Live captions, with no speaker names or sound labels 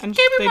and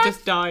they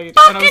just died.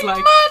 And I was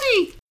like,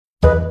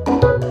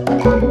 money!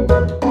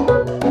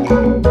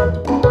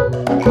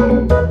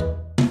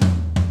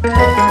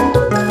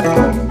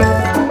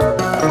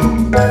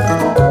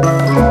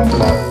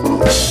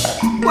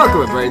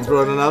 Welcome to Brains,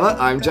 Brawn, another.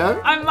 I'm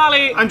Joe. I'm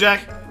Molly. I'm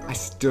Jack. I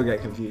still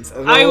get confused. I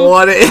don't know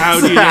what it is.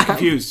 How do you get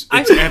confused?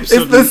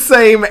 It's the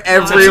same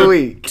every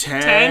week.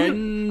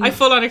 10. I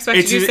full on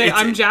expected you to say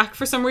I'm it's- Jack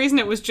for some reason.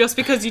 It was just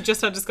because you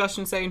just had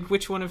discussion saying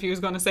which one of you was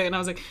going to say it. And I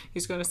was like,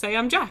 he's going to say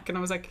I'm Jack. And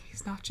I was like,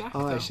 he's not Jack.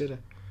 Oh, though. I should have.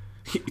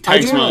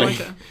 Thanks, do Molly.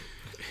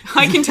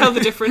 I can tell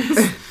the difference.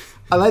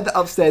 I like that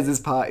upstairs'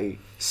 party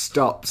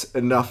stopped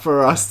enough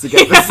for us to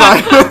get the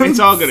silence. It's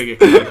all gonna get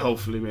good,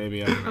 hopefully,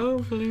 maybe. I don't know.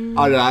 Hopefully.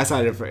 Oh no, I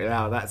sounded pretty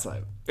loud that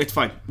time. It's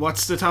fine.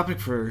 What's the topic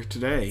for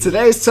today?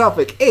 Today's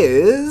topic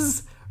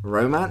is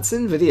romance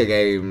in video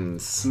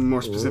games.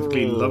 More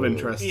specifically, Ooh. love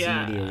interests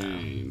Yeah. in video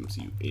games,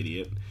 you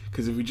idiot.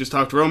 Because if we just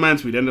talked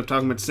romance, we'd end up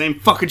talking about the same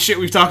fucking shit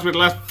we've talked about the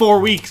last 4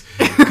 weeks.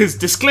 Because,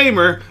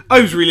 disclaimer,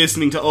 I was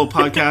re-listening to old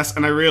podcasts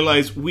and I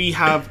realised we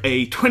have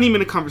a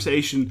 20-minute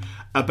conversation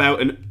about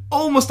an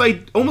almost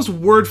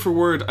word for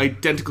word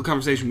identical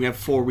conversation we have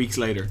 4 weeks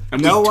later.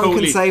 And No we one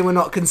totally, can say we're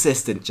not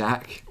consistent,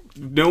 Jack.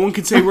 No one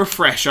can say we're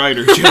fresh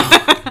either, Joe.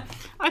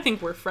 I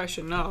think we're fresh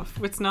enough.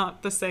 It's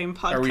not the same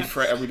podcast.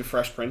 Are we the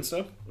Fresh Prince,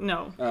 though?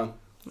 No. Oh,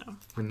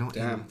 We're not.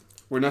 damn.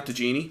 We're not the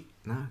genie?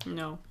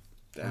 No.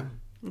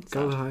 Damn.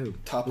 Go home.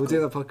 Topical. We'll do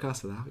the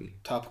podcast without you.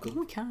 Topical.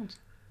 We can't.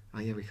 Oh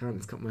yeah, we can't.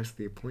 It's got most of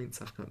the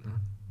points I've got now.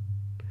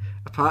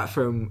 Apart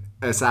from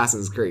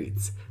Assassin's Creed,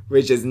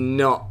 which is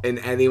not in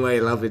any way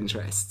love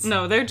interests.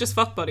 No, they're just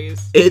fuck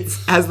buddies.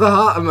 It's has the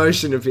heart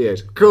emotion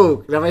appeared.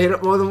 Cool. Have I hit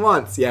it more than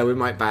once? Yeah, we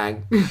might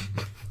bang.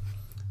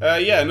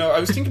 Yeah, no, I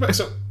was thinking about...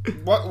 So,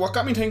 what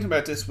got me thinking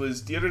about this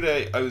was the other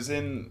day I was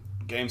in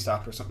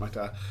GameStop or something like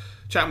that,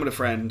 chatting with a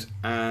friend,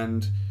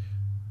 and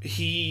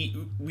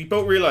we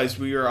both realised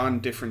we were on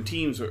different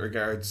teams with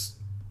regards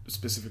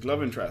specific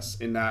love interests,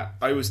 in that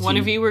I was One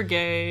of you were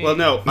gay. Well,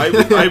 no,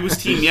 I was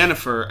Team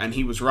Yennefer and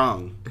he was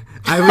wrong.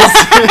 I was.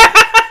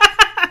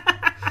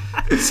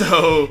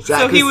 So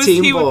Zach was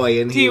Team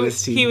Boy and he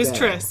was Team He was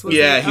Bear. Triss.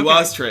 he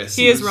was Triss.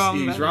 He is wrong.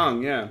 He's then.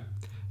 wrong, yeah.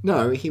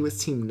 No, he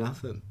was Team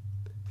Nothing.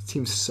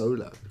 Team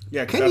Solo.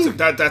 Yeah, Can because you-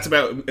 that's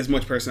about as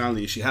much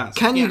personality as she has.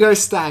 Can you go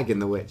stag in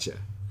The Witcher?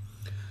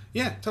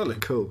 Yeah, totally.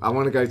 Cool. I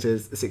want to go to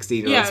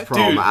 16-year-old's Yeah,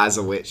 prom dude. as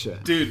a Witcher.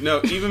 Dude, no,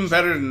 even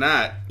better than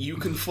that, you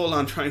can full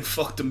on try and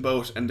fuck them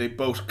both and they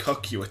both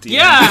cuck you at the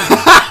end.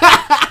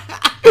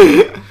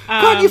 Yeah.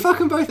 Can't you fuck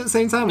them both at the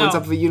same time no. on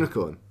top of a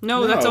unicorn?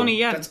 No, that's only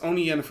Yen. That's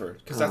only Yennefer,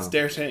 because that's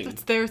their thing.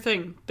 That's their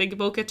thing. They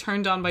both get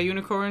turned on by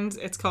unicorns.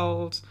 It's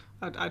called...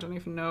 I don't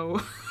even know.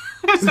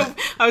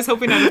 I was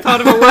hoping I'd have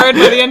thought of a word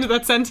by the end of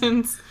that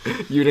sentence.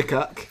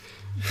 Unicuck.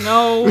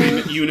 No.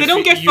 Uni- They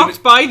don't get uni-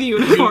 fucked by the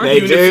unicorn. They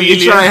do if you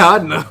Uniphilia. try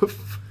hard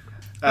enough.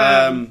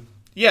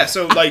 Yeah,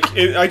 so like,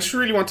 I just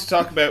really want to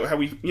talk about how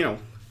we,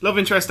 love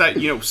interest that,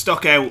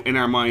 stuck out in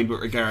our mind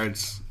with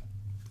regards,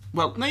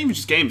 well, not even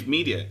just games,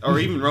 media, or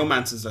even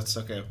romances that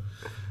stuck out.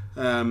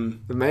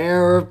 The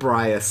Mayor of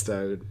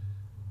Briarstone.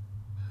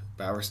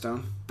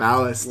 Bowerstone.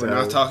 Bowerstone. We're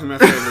not talking about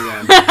Fable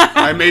again.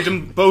 I made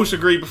them both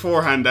agree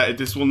beforehand that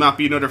this will not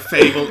be another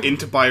Fable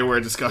into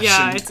Bioware discussion.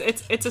 Yeah,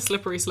 it's a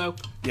slippery slope.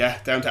 Yeah,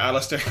 down to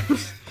Alistair.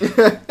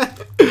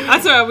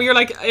 That's why we were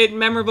like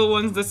memorable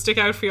ones that stick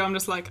out for you.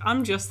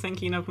 I'm just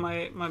thinking of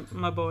my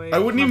boy. I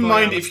wouldn't my even boy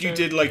mind if you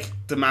Alistair. did like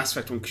the Mass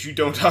Effect one, because you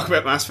don't talk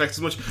about Mass Effect as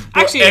much.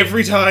 But Actually-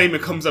 every time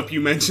it comes up, you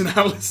mention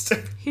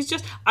Alistair. He's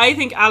just. I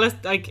think Alice.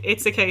 Like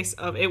it's a case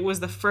of it was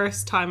the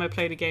first time I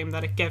played a game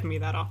that it gave me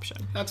that option.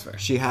 That's fair.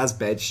 She has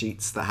bed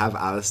sheets that have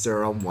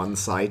Alistair on one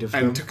side of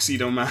them. And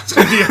Tuxedo Mask.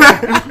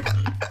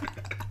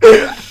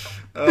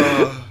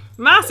 Yeah.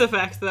 Mass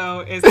Effect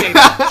though is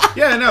Caden.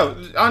 Yeah, no,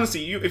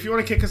 honestly, if you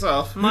want to kick us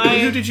off,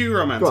 who did you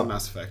romance Go in on.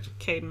 Mass Effect?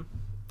 Caden.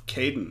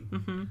 Caden.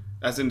 Mm-hmm.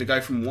 As in the guy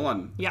from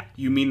 1. Yeah.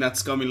 You mean that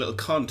scummy little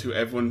cunt who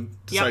everyone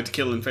decided to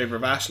kill in favour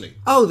of Ashley?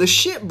 Oh, the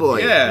shit boy.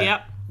 Yeah.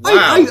 Yep.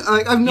 Wow.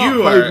 I've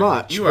not played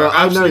much, You are but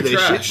I know absolute the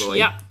trash. shit boy.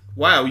 Yep.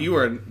 Wow, you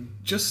are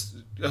just...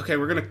 Okay,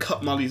 we're going to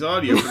cut Molly's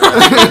audio for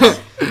that.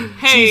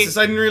 Hey. Jesus,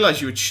 I didn't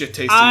realise you had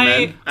shit-tasting I-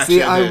 men. Actually,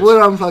 See, I did.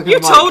 would unplug You the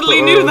mic, totally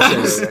but knew we'll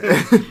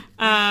that.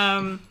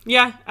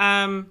 share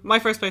it. My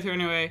first playthrough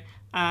anyway,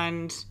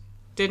 and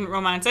didn't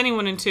romance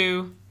anyone in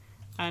 2,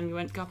 and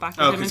we got back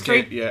with him in because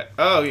 3. yeah.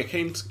 Oh, yeah,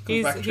 Kane's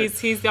come back.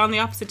 He's on the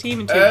opposite team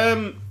in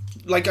 2.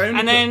 Like I only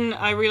And then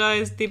I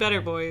realised the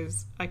better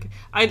boys.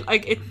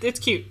 It's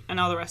cute and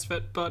all the rest of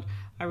it, but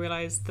I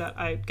realised that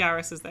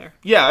Garrus is there.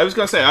 Yeah, I was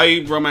going to say,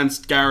 I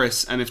romanced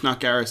Garrus, and if not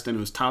Garrus, then it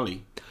was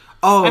Tali.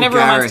 Oh, I never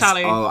Garrus. romanced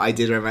Tali. Oh, I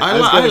did remember.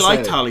 I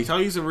like Tali.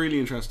 Tali's a really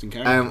interesting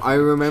character. I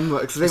remember.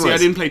 Cause the thing See, I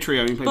was, didn't play 3,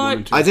 I only played 1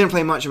 and 2. I didn't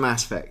play much of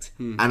Mass Effect,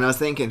 and I was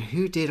thinking,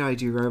 who did I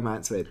do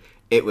romance with?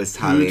 It was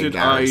Who Tali and did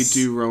I Garrus.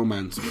 do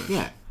romance with?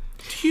 Yeah.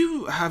 Do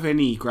you have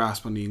any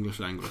grasp on the English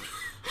language?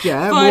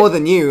 Yeah, But- more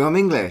than you. I'm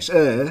English.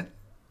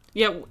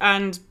 Yeah,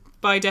 and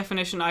by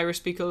definition,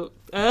 Irish people.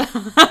 Hey,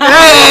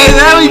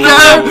 there we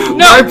go!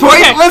 No, My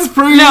point okay. was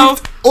proved! No,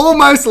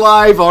 Almost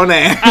live on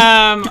air.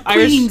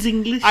 Queen's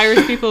English.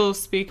 Irish people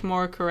speak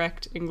more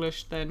correct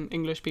English than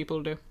English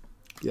people do.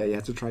 Yeah, you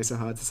had to try so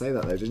hard to say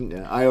that though, didn't you?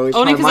 I always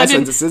Only try 'cause my I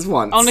didn't- sentences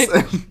once. only-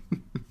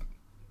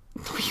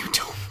 No, you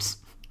don't.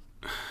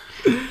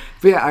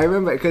 But yeah, I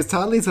remember because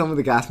Tarly's on with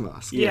the gas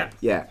mask. Yeah.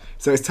 Yeah.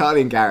 So it's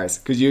Tarly and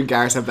Garrus because you and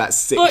Garrus have that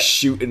sick But-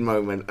 shooting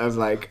moment of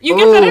like, You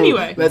get that "Oh,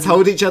 anyway." Let's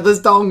hold each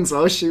other's dongs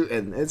while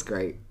shooting. It's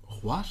great.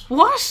 What?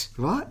 What?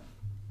 What?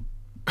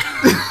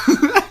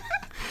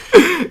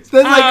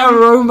 There's like a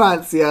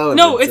romance element.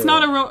 No, it's to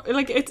not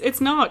it.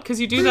 it's not because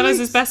you do that as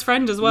his best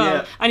friend as well,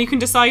 Yeah. and you can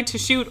decide to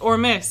shoot or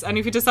miss. And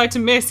if you decide to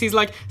miss, he's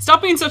like,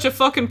 "Stop being such a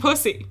fucking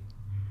pussy.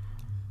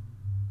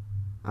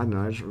 I don't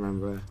know. I just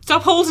remember.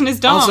 Stop holding his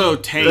dong." Also,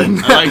 Tane.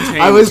 I like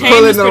Tane. I was Tane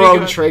pulling was the pretty wrong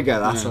good. trigger.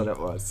 That's Yeah. what it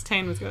was.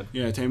 Tane was good.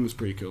 Yeah, Tane was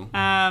pretty cool.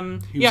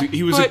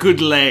 He Was a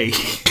good lay.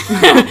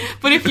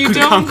 But if you Good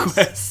don't,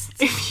 conquest.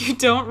 if you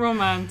don't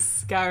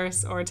romance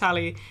Garrus or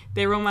Tally,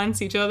 they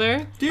romance each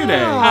other. Do they?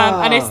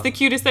 And it's the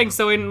cutest thing.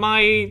 So in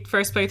my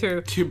first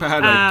playthrough, Too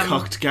bad I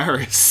cocked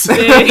Garrus.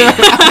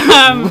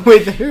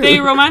 With who? they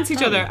romance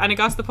each other, and it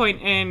got to the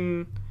point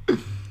in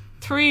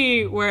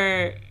 3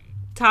 where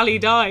Tally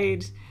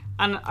died,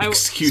 and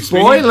Excuse me.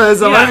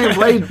 Spoilers! I've Yeah. only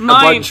played a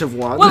Mine- bunch of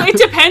one. Well, it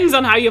depends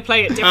on how you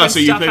play it. Different Oh, so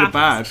you stuff played it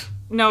happens. bad.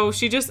 No,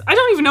 I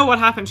don't even know what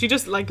happened. She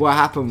just like What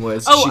happened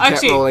was Oh, she kept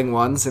actually- rolling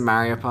ones in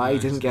Mario Party,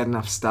 didn't get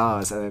enough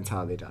stars, and then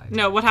Tarly died.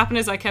 no. What happened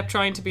is I kept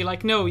trying to be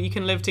like, no, you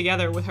can live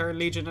together with her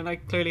Legion, and I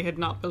clearly had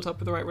not built up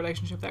the right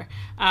relationship there.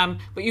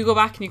 But you go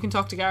back and you can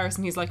talk to Garrus,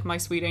 and he's like, my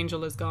sweet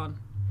angel is gone,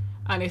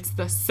 and it's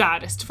the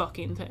saddest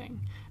fucking thing.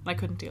 And I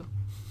couldn't deal,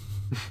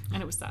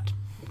 and it was sad.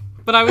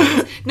 But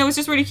it's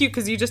just really cute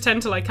because you just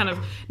tend to like kind of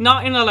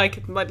not in a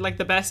like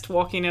the best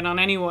walking in on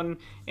anyone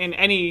in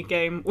any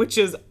game, which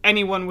is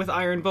anyone with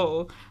Iron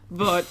Bull,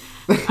 but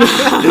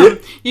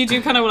you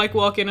do kind of like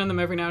walk in on them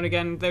every now and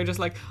again. They're just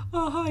like,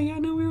 oh hi, yeah,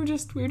 no, we were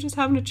just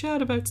having a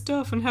chat about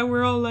stuff and how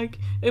we're all like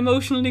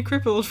emotionally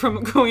crippled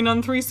from going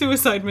on 3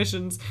 suicide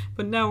missions,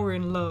 but now we're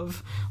in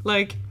love.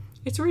 Like,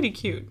 it's really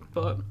cute,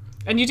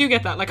 and you do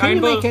get that like Can Iron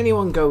you Bull. make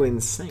anyone go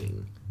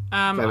insane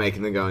by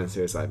making them go on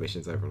suicide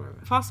missions over and over?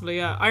 Possibly,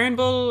 yeah. Iron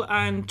Bull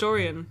and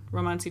Dorian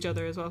romance each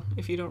other as well,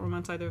 if you don't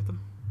romance either of them.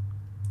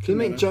 Can you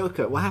make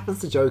Joker? What happens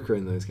to Joker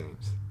in those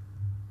games?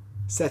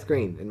 Seth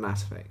Green in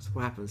Mass Effect.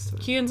 What happens to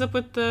him? He ends up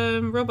with the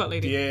robot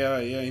lady. Yeah,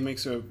 he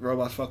makes a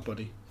robot fuck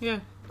buddy.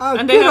 Yeah. Oh,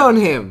 And good on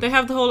him. They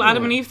have the whole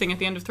Adam and Eve thing at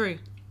the end of 3,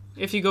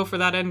 if you go for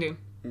that ending.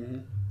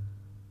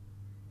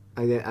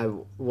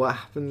 What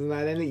happens in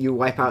that ending? You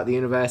wipe out the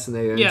universe and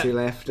there are Yeah. 2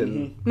 left,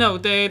 and No,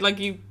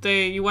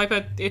 you wipe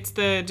out, it's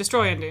the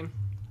destroy ending.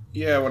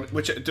 Yeah,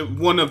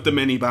 one of the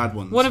many bad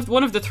ones.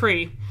 One of the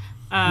 3.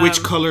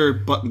 Which color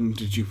button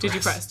did you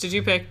press? Did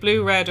you pick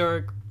blue, red,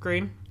 or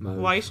green? Mauve.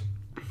 White?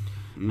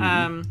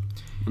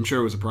 I'm sure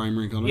it was a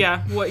primary color.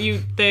 Yeah,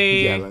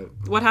 Yellow.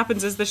 what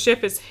happens is the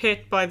ship is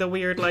hit by the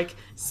weird like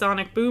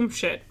sonic boom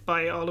shit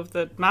by all of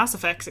the Mass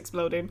Effects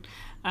exploding,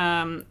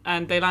 and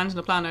they land on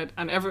a planet,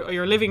 and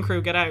your living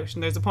crew get out,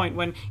 and there's a point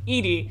when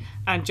Edie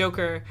and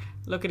Joker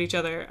look at each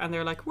other and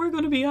they're like, we're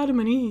going to be Adam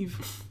and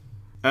Eve.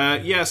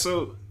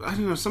 So I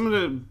don't know, some of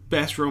the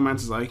best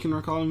romances I can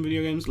recall in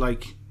video games,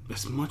 like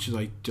as much as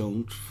I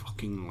don't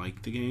fucking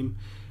like the game,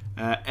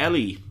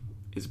 Ellie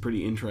is a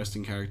pretty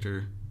interesting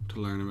character to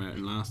learn about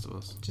in Last of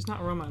Us. She's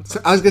not a romance. So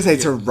I was gonna say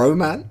it's a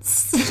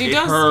romance. She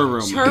does. Her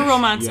romance. Her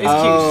romance Yeah.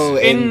 is cute. Oh,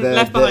 in the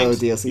Left the Behind.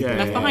 DLC. Yeah,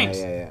 Left Behind.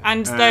 Yeah.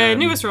 And the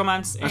newest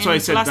romance. That's in why I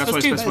said. Last That's of why I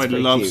Us 2. specified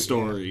pretty love cute,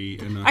 story.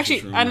 And not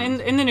Actually, just and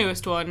romance. in the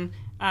newest one,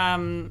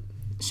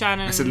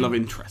 Shannon. I said love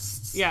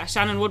interests. Yeah,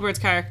 Shannon Woodward's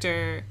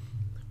character.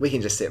 We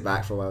can just sit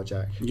back for a while,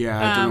 Jack. Yeah,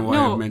 I don't know why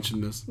no. I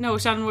mentioned this. No,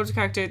 Shannon Woodward's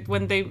character.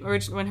 When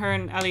her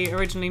and Ellie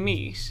originally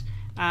meet,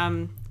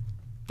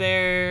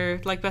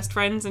 they're like best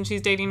friends, and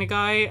she's dating a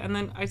guy, and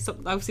then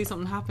obviously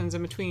something happens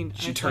in between.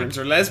 And She it's turns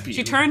like, her lesbian.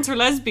 She turns her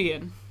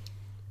lesbian,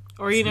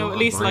 or It's at not a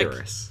least like.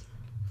 virus.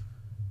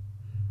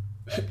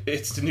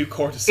 It's the new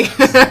cortisone.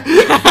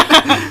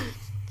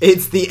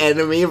 It's the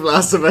enemy of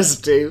Last of Us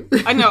 2.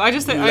 I know. I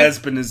just think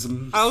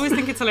Lesbianism. I always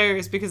think it's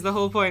hilarious because the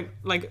whole point,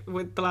 like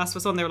with The Last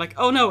of Us 1, they were like,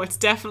 "Oh no, it's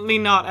definitely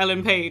not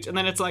Ellen Page," and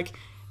then it's like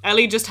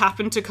Ellie just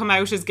happened to come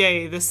out as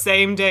gay the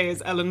same day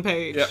as Ellen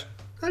Page. Yeah.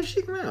 How did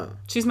she come out?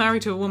 She's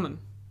married to a woman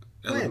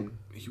When?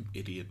 You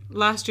idiot.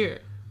 last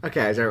year.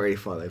 Okay, I don't really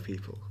follow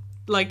people.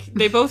 Like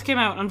they both came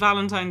out on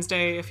Valentine's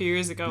Day a few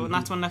years ago, and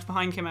that's when Left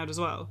Behind came out as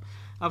well.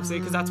 Obviously,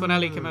 because that's when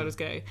Ellie came out as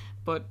gay.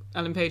 But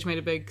Ellen Page made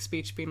a big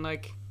speech being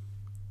like,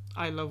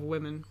 "I love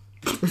women."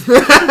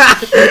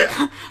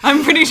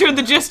 I'm pretty sure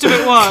the gist of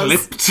it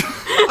was. Flipped.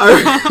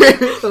 I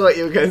really thought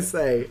you were going to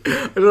say.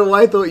 I don't know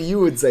why I thought you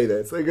would say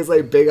this. Because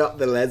I big up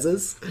the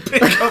lesers.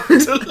 Pick up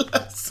to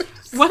less.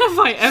 When have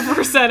I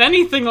ever said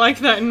anything like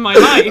that in my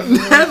life?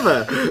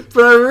 Never.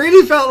 But I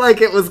really felt like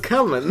it was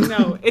coming.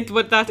 No,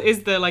 but that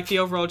is the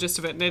overall gist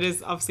of it, and it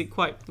is obviously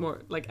quite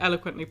more like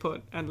eloquently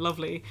put and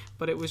lovely.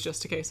 But it was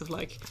just a case of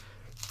like,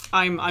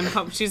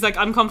 she's like,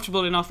 I'm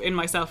comfortable enough in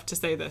myself to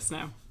say this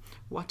now.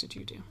 What did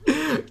you do?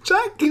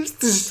 Jack keeps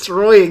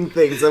destroying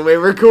things when we're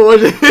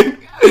recording.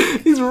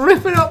 He's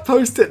ripping up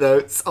post-it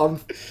notes.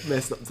 I'm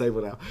messing up the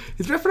table now.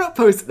 He's ripping up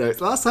post-it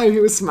notes. Last time he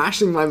was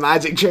smashing my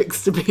magic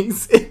tricks to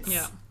pieces.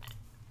 Yeah.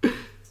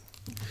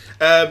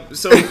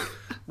 So,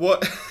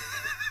 what...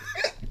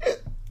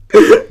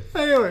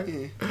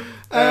 Anyway.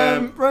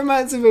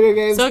 Romance in video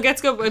games. So it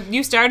gets good. But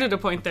you started a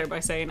point there by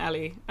saying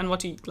Ellie, and what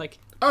do you like?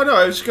 Oh, no,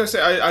 I was just going to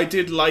say, I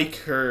did like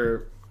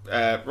her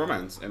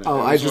romance in it. Oh,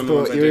 It I was just one of the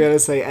thought ones you were did. going to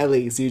say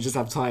Ellie, so you just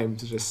have time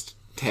to just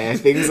tear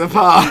things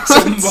apart.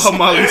 While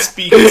Molly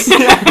speaks.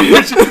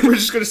 We're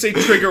just going to say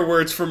trigger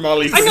words for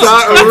Molly.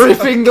 Start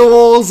ripping the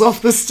walls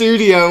off the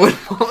studio when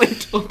Molly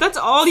talks. That's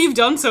all you've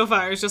done so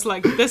far. Is just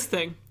like this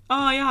thing.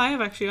 Oh yeah,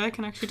 I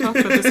can actually talk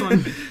about this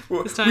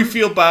one this time. We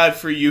feel bad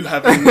for you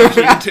having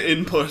nothing to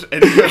input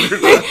any other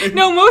line.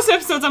 No, most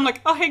episodes I'm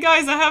like, oh hey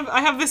guys,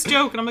 I have this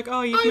joke, and I'm like,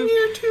 oh you've moved.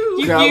 here too.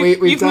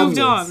 You've moved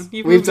on.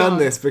 We've done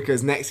this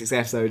because next week's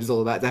episode is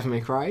all about Devil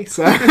May Cry.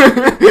 So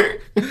I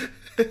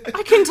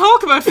can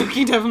talk about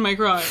fucking Devil May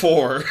Cry.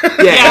 4.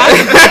 Yeah.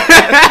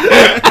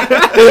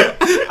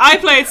 I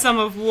played some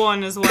of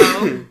 1 as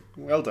well.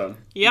 Well done.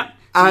 Yep.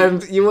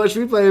 and you watched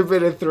me play a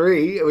bit of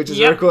 3, which is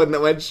a Yep. recording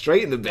that went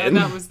straight in the Yeah, bin.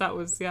 that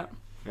was yeah.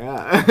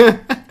 Yeah.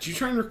 Did you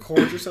try and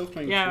record yourself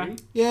playing Yeah. 3?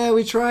 Yeah,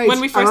 we tried. When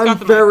we first and got I'm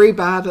the very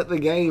bad at the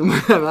game,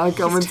 and our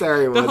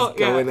commentary was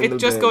going in the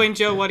just bin. going,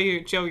 Joe,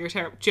 Joe, you're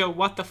terrible. Joe,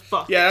 what the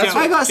fuck? Yeah, that's, Joe,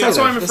 I gotta say that's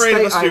that, why I'm the afraid of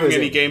state us I doing was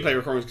any in. gameplay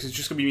recordings, because it's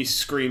just going to be me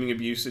screaming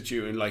abuse at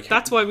you and like...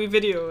 That's why we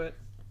video it.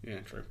 Yeah,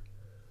 true.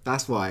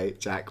 That's why,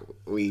 Jack,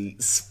 we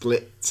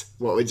split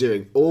what we're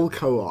doing, all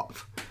co-op.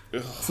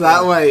 So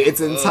that way, it's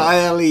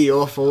entirely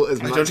your fault as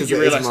I much don't as think it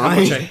you is realise how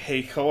much I mine.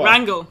 hate co-op.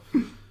 Wrangle.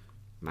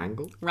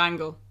 Mangle?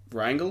 Wrangle.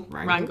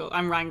 Wrangle?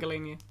 I'm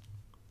wrangling you.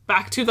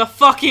 Back to the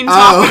fucking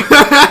topic.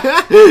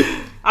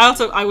 Oh.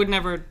 I would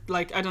never,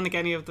 like, I don't think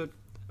any of the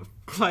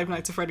Five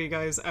Nights at Freddy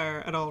guys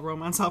are at all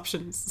romance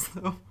options.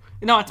 So.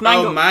 No, it's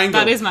Mango. Oh, Mango.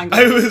 That is Mango.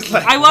 I was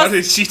like, what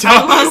is she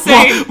talking I was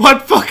saying,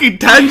 what fucking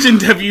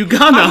tangent have you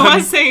gone on? I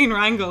was saying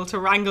wrangle to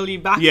wrangle you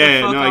back Yeah,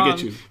 the fuck no, on. I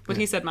get you. But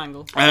he said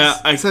mangle. So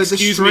the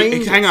Excuse me.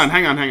 strangest- Hang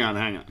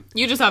on.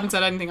 You just haven't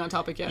said anything on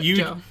topic yet,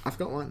 Joe. I've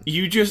got one.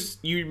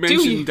 You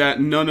mentioned that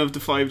none of the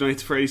Five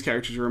Nights at Freddy's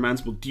characters are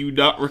romanceable. Do you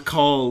not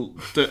recall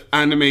the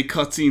anime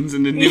cutscenes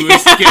in the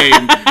newest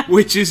game,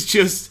 which is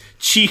just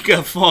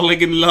Chica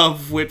falling in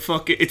love with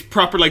fucking... It's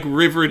proper like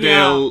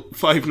Riverdale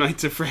Five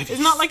Nights at Freddy's. It's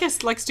not like a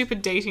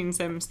stupid dating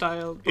sim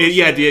style.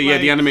 Yeah,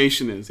 bullshit, the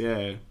animation is,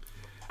 yeah.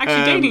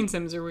 Actually, dating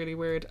sims are really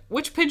weird.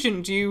 Which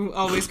pigeon do you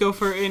always go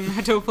for in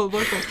Hatoful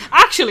Boyfriend?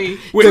 Actually,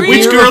 Which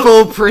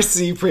Beautiful,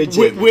 prissy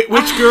pigeon.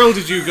 Which girl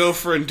did you go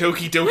for in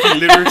Doki Doki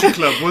Literature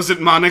Club? Was it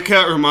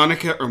Monica or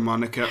Monica or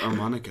Monica or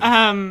Monica?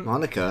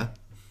 Monica?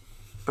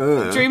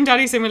 Dream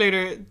Daddy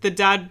Simulator, the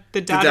dad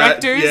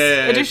Rectors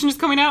edition is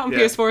coming out on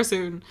PS4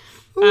 soon.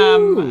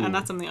 And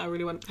that's something I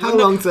really want. How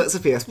long till it's a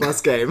PS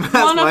Plus game? That's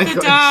One my of the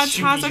question. dads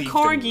You has a leave them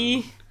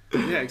corgi,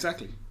 Yeah,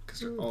 exactly. 'Cause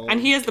they're all... and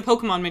he has the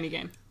Pokemon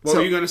minigame. What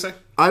were you going to say?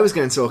 I was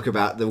going to talk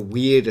about the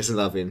weirdest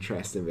love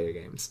interest in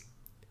video games,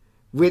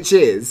 which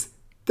is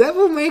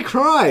Devil May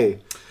Cry,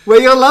 where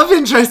your love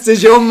interest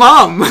is your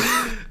mum.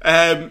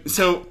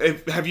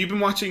 Have you been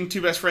watching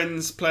Two Best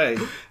Friends play?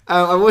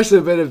 I watched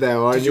a bit of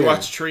their one. Did you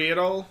watch 3 at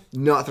all?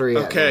 Not 3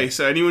 yet. Okay,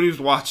 so anyone who's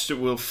watched it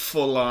will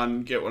full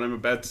on get what I'm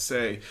about to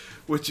say,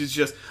 which is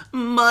just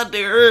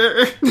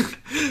mother,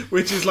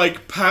 which is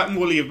like Pat and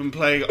Wooly have been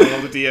playing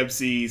all the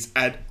DMCs,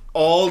 and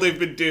all they've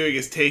been doing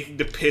is taking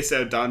the piss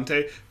out of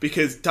Dante,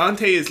 because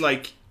Dante is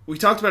like, we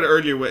talked about it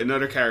earlier with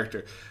another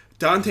character.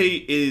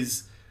 Dante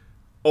is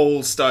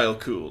old style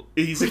cool.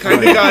 He's the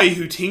kind of guy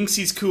who thinks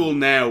he's cool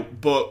now,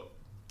 but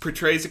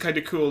portrays the kind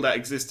of cool that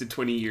existed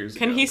 20 years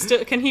ago.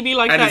 Can he be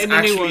like and that he's in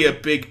the new one? actually a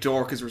big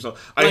dork as a result.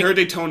 I Like- heard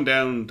they toned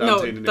down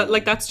Dante in the new No, one.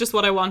 like that's just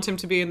what I want him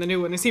to be in the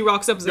new one. Is he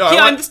rocks up and is No, like, I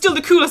yeah, want- I'm still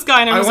the coolest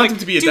guy, and I was want like, him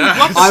to be a dude, dad.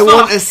 what the I fuck?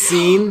 want a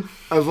scene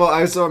of what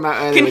I was talking about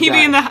earlier. Can he with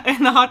be in Jack.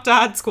 the hot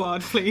dad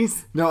squad,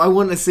 please? No, I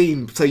want a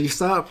scene. So you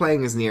start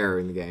playing as Nero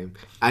in the game,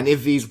 and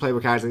if V's a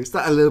playable character, you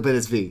start a little bit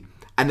as V.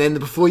 And then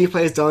before you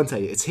play as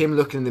Dante, it's him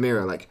looking in the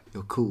mirror like,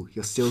 you're cool,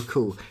 you're still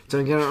cool.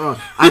 Don't get it wrong.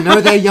 I know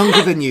they're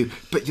younger than you,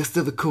 but you're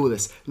still the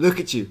coolest. Look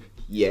at you.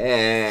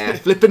 Yeah,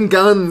 flipping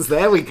guns,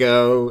 there we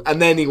go.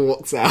 And then he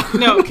walks out.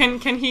 No, can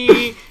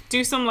he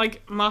do some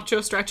like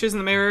macho stretches in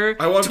the mirror?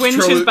 I want twinge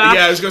to throw his back.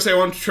 Yeah, I was gonna say I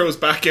want to throw his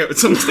back out at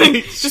some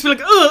stage. Just be like,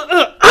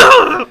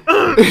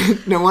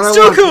 No, what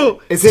Still I want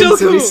cool, is still him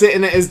to be cool.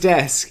 sitting at his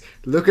desk,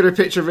 look at a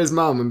picture of his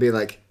mum and be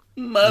like,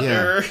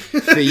 Mother. yeah,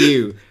 for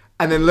you.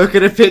 And then look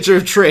at a picture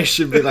of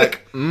Trish and be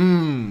like,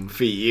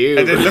 for you.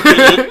 And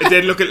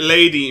then look at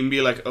Lady and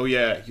be like, oh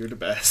yeah, you're the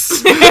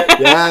best.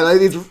 Yeah,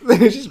 like,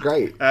 she's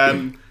great.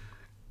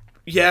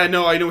 Yeah,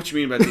 no, I know what you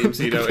mean about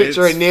DMC though.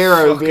 Picture It's of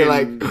Nero and be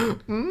fucking-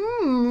 like,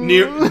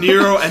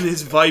 Nero and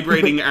his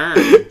vibrating arm.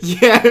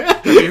 yeah.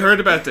 Have you heard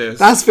about this?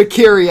 That's for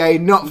Kyrie,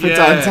 not for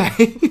Yeah.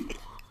 Dante.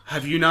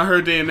 Have you not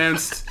heard they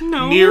announced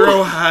No.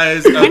 Nero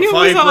has a knew it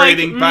was a,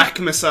 vibrating like, back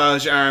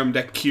massage arm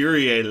that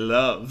Kyrie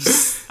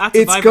loves? That's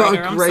a It's vibrator. got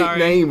a I'm great sorry.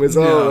 name as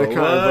well. No, I can't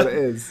remember what? what it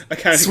is. I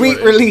can't think Sweet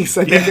what it is. Release,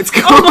 I think Yeah. it's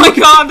called. Oh my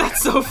god,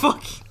 that's so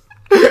fucking.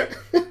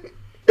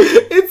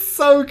 It's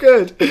so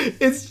good.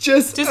 It's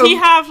just. Does he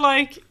have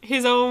like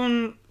his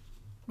own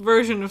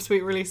version of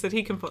Sweet Release that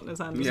he can put in his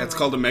hand? Yeah, it's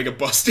called a Mega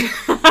Buster.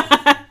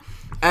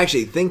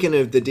 Actually, thinking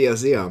of the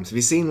DLC arms, have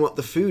you seen what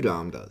the food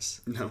arm does?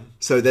 No.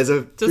 So there's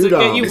a Does food it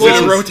get arm. you Is it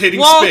a wall, rotating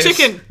wall space?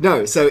 chicken?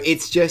 No, so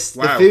it's just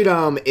the Wow. food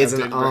arm is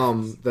an Outdated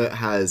arm that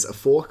has a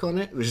fork on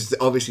it, which is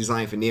obviously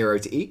designed for Nero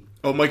to eat.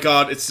 Oh my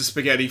god, it's the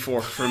spaghetti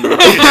fork from Kitchen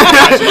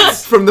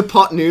Gadgets. From the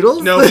pot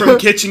noodles? No, from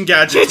Kitchen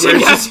Gadgets. Where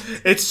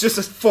it's just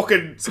a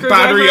fucking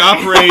battery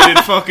operated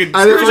fucking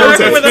And it's screwdriver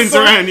also- that spins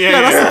around. yeah,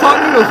 Yeah, that's the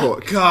pot noodle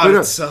fork. God, No, no.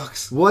 it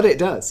sucks. What it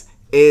does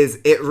is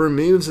it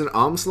removes an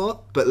arm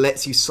slot, but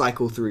lets you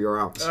cycle through your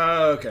arms.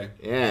 Oh, okay.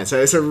 Yeah, so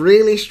it's a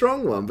really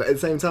strong one, but at the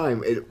same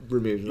time, it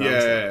removes an arm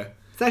slot. Yeah.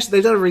 It's actually,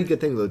 they've done a really good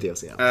thing with the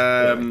DLC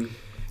arms.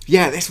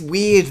 Yeah, it's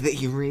weird that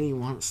he really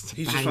wants to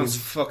He bang just wants to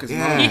his- fuck his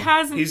Yeah. mom. He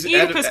has an He's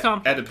Oedipus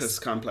complex. Oedipus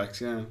complex,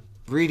 yeah.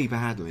 really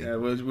badly. Yeah,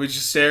 we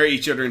just stare at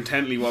each other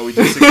intently while we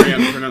disagree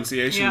on the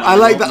pronunciation. Yeah. I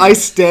like that I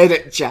stared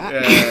at Jack.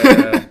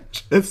 Yeah,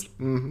 That's,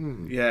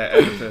 yeah,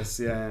 Oedipus,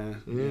 yeah.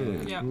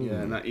 Yeah.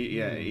 Yeah, not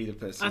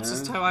Oedipus. That's yeah?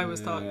 just how I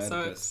was taught, Yeah, so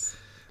Oedipus.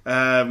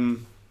 I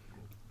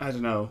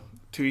don't know.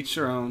 To each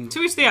their own. To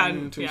each their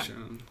own, To yeah. each their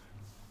own.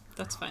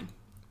 That's fine.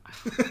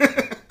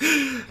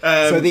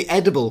 so the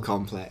edible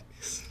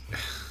complex.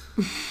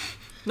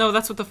 No,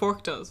 that's what the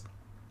fork does.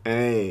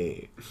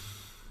 Hey.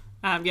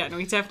 Yeah, no,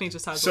 he definitely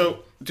just has one. So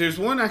there's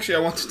one actually I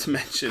wanted to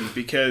mention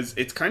because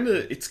it's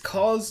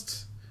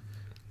caused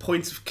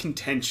points of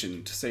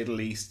contention to say the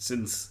least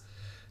since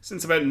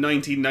about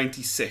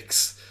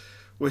 1996,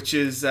 which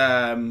is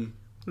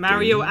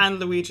Mario and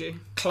Luigi.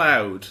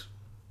 Cloud.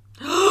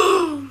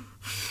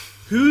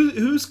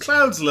 Who's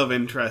Cloud's love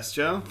interest,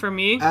 Joe? For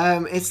me,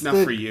 It's Not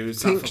the for you,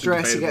 it's not pink fucking dress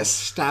who debatable. gets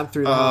stabbed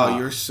through the Oh, heart.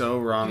 you're so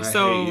wrong. You're I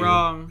so hate you.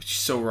 wrong. You're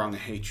so wrong. I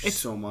hate you It's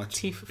so much.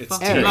 Tifa It's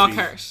fucking Tifa.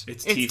 Lockhart.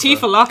 It's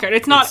Tifa Lockhart.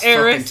 It's not It's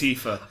Aerith fucking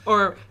Tifa.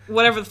 or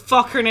whatever the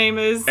fuck her name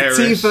is. Aerith.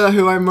 Tifa,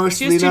 who I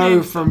mostly She has two know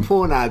names. from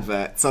porn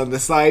adverts on the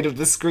side of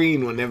the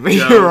screen whenever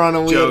Joe, you're on a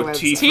weird Joe,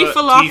 website. Tifa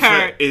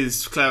Lockhart.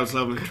 is Cloud's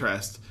love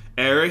interest.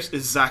 Aerith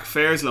is Zack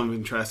Fair's love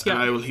interest, and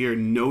Yeah. I will hear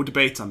no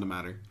debates on the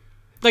matter.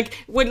 Like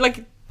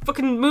when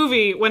fucking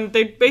movie when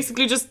they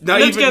basically just Not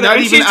live even, together not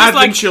and even she's just Advent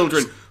like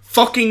Children.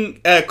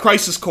 Fucking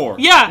Crisis Core.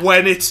 Yeah.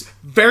 When it's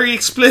very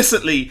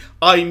explicitly,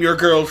 I'm your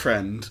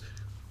girlfriend.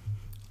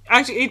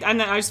 actually, and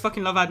then I just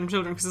fucking love Adam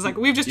Children because it's like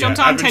we've just Yeah, jumped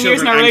on Advent 10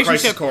 years in our Children and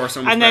relationship, Crisis Core,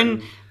 so much and then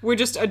better. we're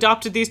just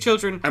adopted these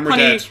children. And we're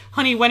honey, dead.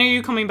 honey, when are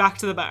you coming back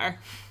to the bar?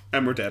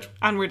 And we're dead.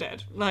 And we're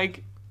dead.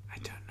 Like I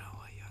don't know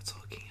what you're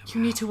talking about.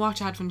 you need to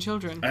watch Advent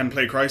Children. And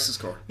play Crisis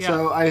Core. Yeah.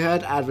 So I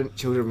heard Advent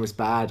Children was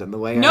bad, and the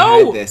way I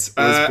No! heard this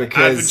was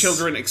because Advent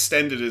Children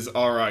Extended is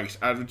alright.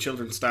 Advent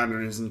Children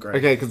Standard isn't great.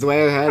 Okay, because the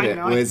way I heard I it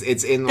know. was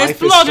it's in There's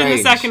Life is blood Strange. in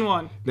the second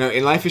one. No,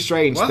 in Life is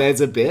Strange, What?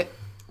 there's a bit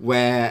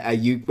where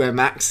where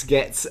Max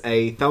gets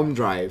a thumb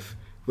drive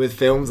with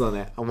films on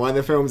it, and one of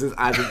the films is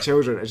Advent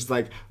Children. And she's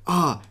like,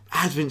 "Oh,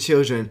 Advent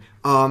Children!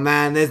 Oh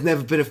man, there's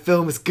never been a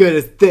film as good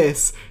as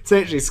this."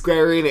 Essentially,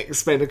 Square Enix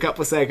spent a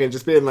couple of seconds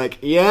just being like,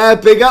 "Yeah,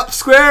 big up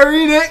Square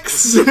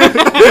Enix."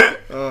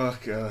 Oh,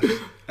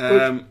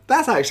 God.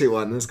 That's actually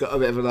one that's got a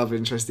bit of a love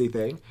interesty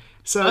thing.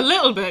 So A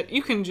little bit.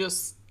 You can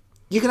just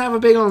you can have a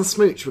big on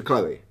smooch with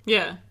Chloe,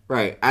 yeah.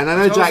 right? And I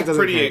know Jack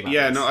doesn't care about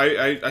yeah, this. no,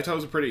 I thought it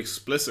was a pretty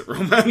explicit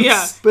romance.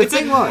 Yeah. But the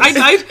thing was-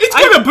 It's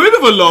got a bit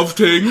of a love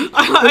thing.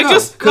 I no,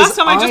 just 'cause last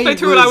time I just I played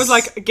through it, I was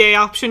was- like gay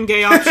option,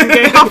 gay option,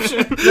 gay option.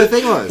 The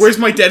thing was, Where's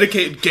my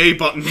dedicated gay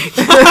button?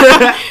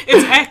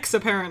 It's X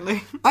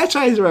apparently. I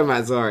tried to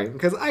romance Warren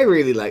because I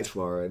really liked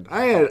Warren.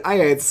 I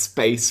had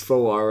space for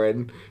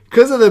Warren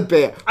because of the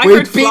bit I where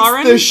heard he beats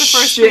Florin the the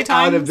first shit 3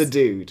 out of times. the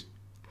dude.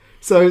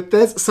 So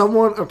there's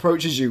someone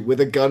approaches you with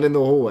a gun in the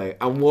hallway,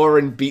 and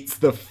Warren beats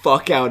the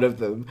fuck out of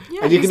them,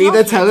 Yeah, and you he's can either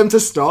lovely. tell him to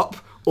stop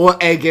or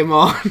egg him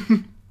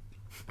on.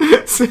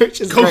 So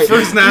which is Go great. for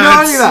his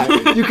Not nads.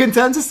 only that, you can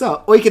tell him to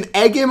stop, or you can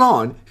egg him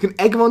on. You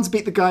can egg him on to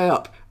beat the guy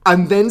up,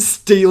 and then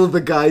steal the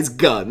guy's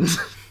gun.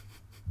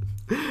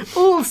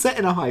 All set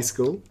in a high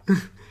school.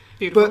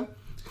 Beautiful. But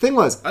the thing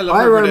was, I love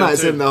I Riverdale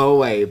romanced too. him the whole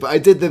way, but I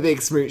did the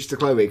big smooch to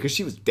Chloe because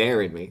she was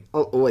daring me.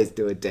 I'll always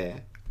do a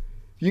dare.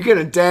 You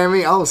gonna dare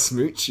me? I'll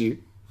smooch you.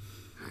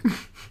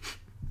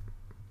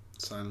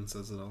 Silence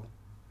says it all.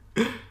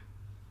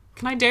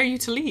 Can I dare you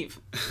to leave?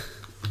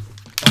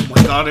 Oh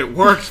my God, it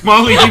worked.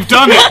 Molly, you've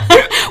done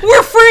it.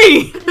 We're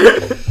free!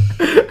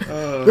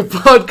 The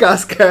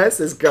podcast curse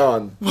is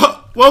gone.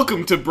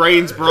 Welcome to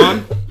Brains,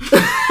 Brawn.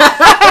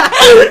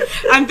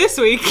 And this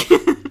week...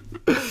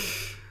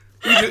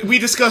 We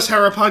discuss how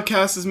our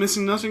podcast is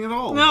missing nothing at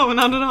all. No,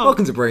 not at all.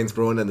 Welcome to Brains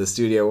Brawn and the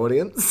studio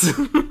audience.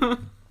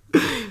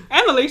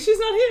 Emily, she's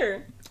not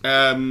here.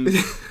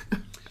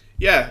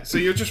 Yeah, so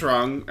you're just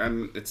wrong,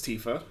 and it's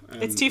Tifa.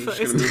 And It's Tifa. We're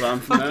just It's gonna move on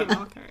from fucking that.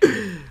 Lockhart.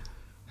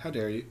 How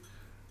dare you?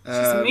 She's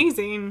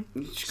amazing.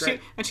 She's great.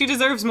 And she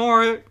deserves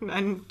more,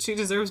 and she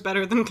deserves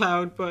better than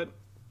Cloud, but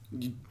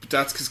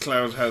That's because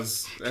Cloud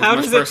has as Cloud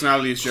much has a-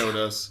 personality as Joe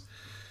does.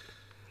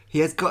 He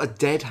has got a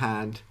dead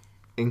hand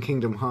in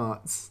Kingdom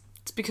Hearts.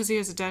 It's because he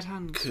has a dead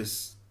hand.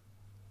 Because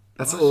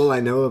That's all I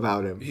know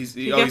about him. he's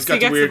He got gets the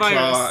the weird virus.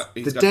 claw.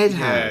 The dead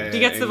hand. He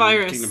gets the in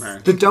virus. Kingdom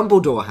Hearts. The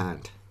Dumbledore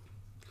hand.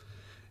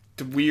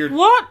 The weird.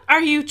 What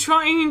are you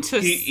trying to...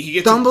 He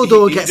gets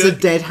Dumbledore he gets does- a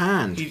dead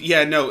hand.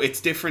 Yeah, no, it's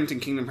different in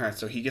Kingdom Hearts.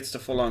 So he gets the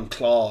full-on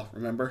claw.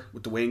 Remember,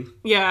 with the wing.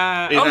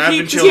 Yeah. In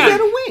Advent Does he Children. get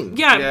a wing?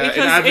 Yeah, Yeah, in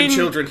because Advent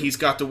Children, he's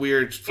got the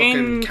weird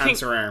fucking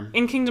cancer arm.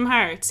 In Kingdom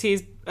Hearts,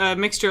 he's a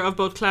mixture of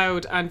both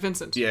Cloud and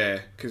Vincent. Yeah,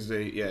 because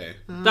they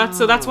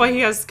That's why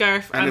he has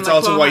Scarf and it's like,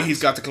 also claw why hand. he's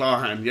got the claw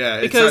hand.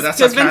 Yeah, Because that's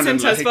not canon,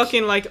 Vincent has like,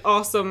 fucking like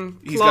awesome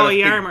he's got a clawy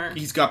big- armor.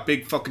 He's got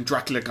big fucking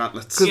Dracula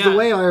gauntlets. Because Yeah. the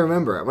way I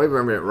remember it, I might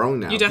remember it wrong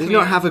now. You Does he definitely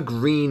not are. have a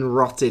green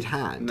rotted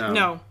hand?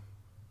 No,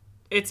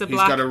 it's a He's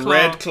black got a claw.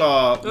 red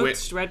claw Oh, with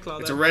it's red claw.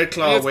 it's a then. red I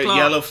claw think it's with claw.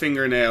 yellow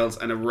fingernails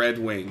and a red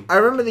wing. I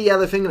remember the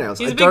yellow fingernails.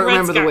 He's I a big don't red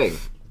remember the scarf. wing.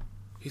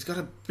 He's got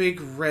a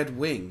big red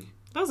wing.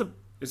 That was a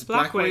Is it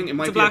black black wing? It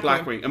might It's be a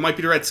black wing. It might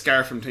be the red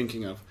scarf I'm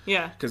thinking of.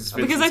 Yeah, Because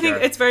because I think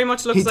scarf. it's very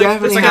much looks He like the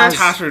definitely scarf. has-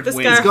 tattered the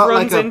wings. scarf He's got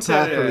runs like a into.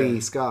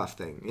 purpley scarf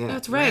thing. Yeah. Oh,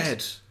 it's red.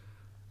 Red.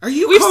 Are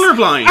you We've-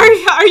 colorblind?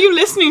 Are you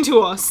listening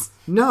to us?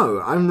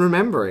 No, I'm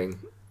remembering.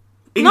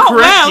 Not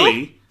well.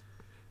 Incorrectly.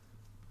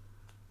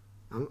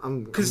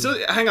 I'm Because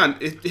hang on,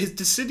 his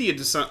Dissidia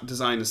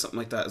design is something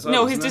like that as well.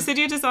 No, his isn't it?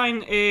 Dissidia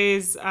design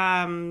is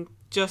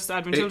just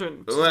Advent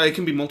Children. Well, it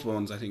can be multiple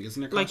ones, I think,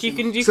 isn't it? Like you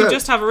costumes? can So,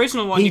 just have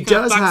original one. He You can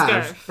have does black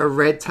have scarf. a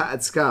red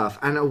tattered scarf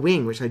and a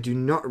wing, which I do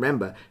not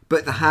remember.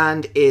 But the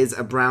hand is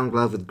a brown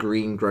glove with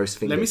green gross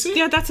fingers. Let me see.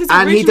 Yeah, that's his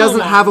And original he doesn't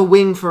one. have a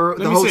wing for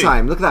the me whole see.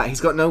 time. Look at that.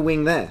 He's got no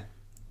wing there.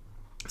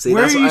 See,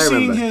 Where that's are what you I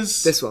remember. seeing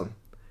his- This one.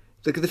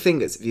 Look at the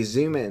fingers. If you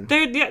zoom in,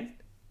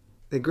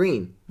 they're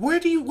green.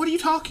 What are you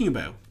talking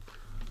about?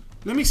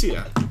 Let me see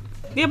that.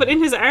 Yeah, but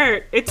in his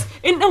art, that's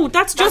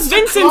just the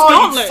Vincent's claw, you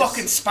gauntlet.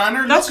 fucking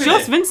spanner. That's Look at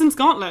just it. Vincent's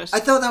gauntlet. I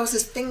thought that was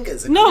his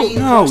fingers. No. green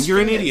No, gross you're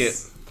an fingers. idiot.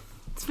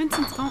 It's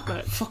Vincent's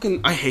gauntlet.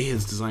 Fucking, I hate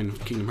his design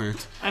of Kingdom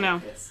Hearts. I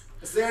know.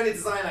 It's the only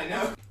design I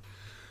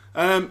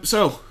know.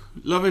 So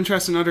love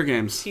interest in other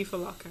games. Tifa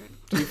Lockhart.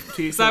 Tifa-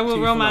 Because I will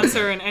Tifa romance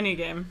her in any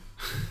game.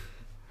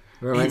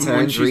 Romance even her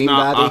when and she's Dream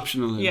not Baddie.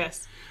 optional. in.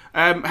 Yes.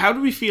 How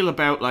do we feel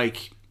about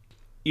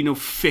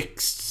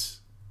fixed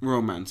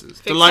romances?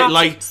 Fixed The like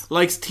options.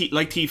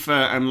 like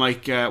Tifa and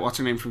what's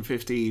her name from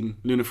 15,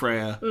 Luna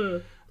Freya.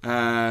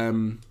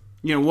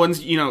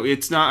 Ones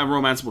it's not a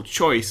romanceable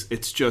choice.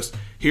 It's just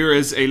here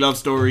is a love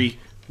story.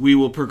 We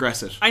will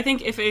progress it. I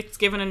think if it's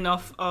given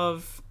enough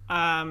of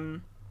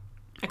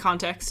a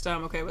context,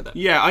 I'm okay with it.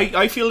 Yeah,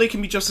 I feel they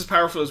can be just as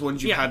powerful as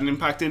ones you've Yeah. had an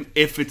impact in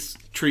if it's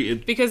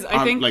treated Because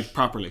I think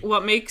properly.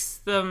 what makes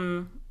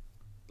them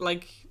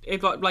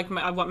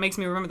what makes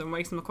me remember them,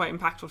 makes them quite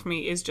impactful for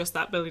me, is just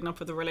that building up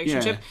of the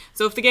relationship. Yeah.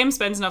 So if the game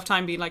spends enough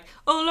time being like,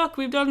 oh look,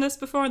 we've done this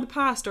before in the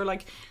past, or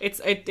like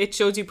it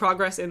shows you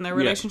progress in their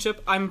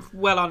relationship, I'm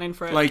well on in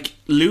for it. Like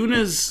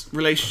Luna's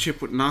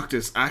relationship with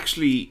Noctis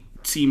actually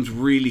seems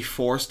really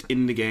forced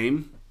in the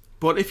game,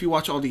 but if you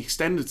watch all the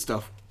extended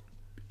stuff,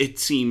 it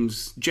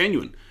seems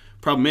genuine.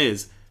 Problem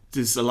is,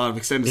 there's a lot of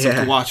extended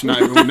stuff to watch, and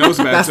not everyone knows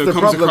about it, That's so the it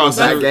comes problem across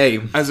with that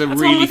game. as a That's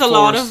really one with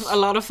forced. a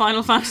lot of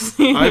Final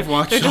Fantasy. I've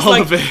watched They're just all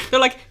like, of it. They're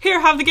like, here,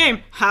 have the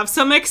game, have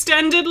some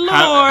extended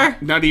lore.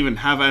 Not even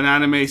have an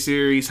anime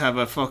series, have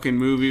a fucking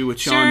movie with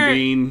Sean Sure.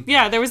 Bean.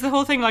 Yeah, there was the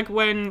whole thing like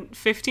when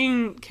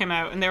 15 came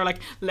out and they were like,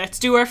 let's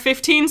do our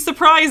 15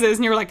 surprises,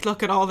 and you were like,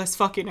 look at all this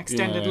fucking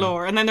extended Yeah.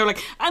 lore, and then they're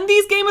like, and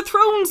these Game of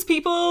Thrones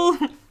people.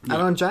 And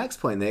on Jack's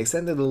point, they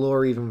extended the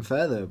lore even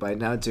further by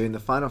now doing the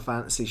Final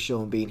Fantasy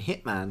Sean Bean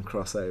Hitman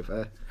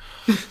crossover.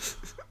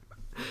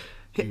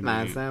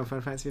 Hitman's now in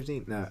Final Fantasy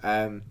 15.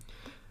 No,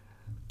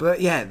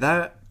 but yeah,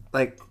 that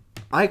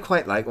I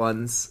quite like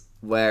ones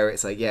where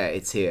it's like, yeah,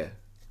 it's here,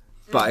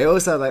 but I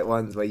also like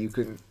ones where you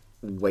can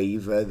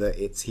waver that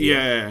it's here.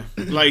 Yeah,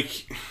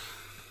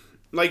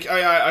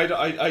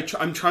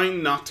 I'm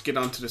trying not to get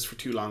onto this for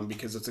too long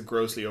because it's a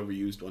grossly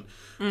overused one.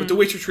 But The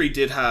Witcher 3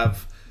 did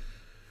have,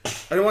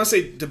 I don't want to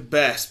say the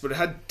best, but it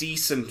had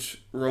decent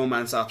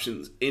romance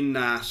options in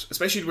that,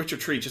 especially The Witcher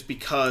 3, just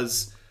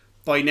because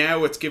by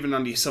now it's given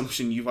on the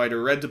assumption you've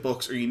either read the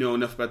books or you know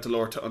enough about the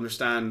lore to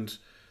understand.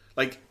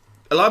 Like,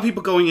 a lot of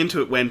people going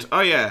into it went,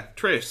 oh yeah,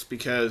 Triss,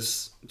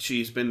 because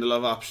she's been the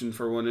love option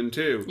for 1 and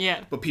 2.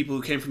 Yeah. But people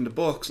who came from the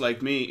books,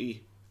 like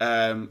me,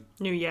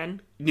 New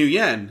Yen. knew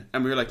Yen,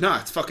 and we were like,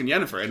 nah, it's fucking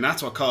Yennefer, and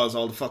that's what caused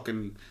all the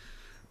fucking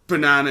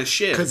banana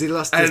shit. Because he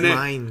lost And his then-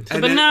 mind. The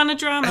banana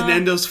drama. And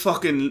then those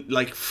fucking,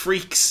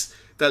 freaks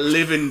that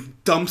live in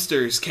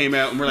dumpsters came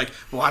out and were like,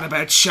 what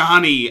about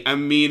Shani? I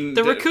mean...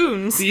 The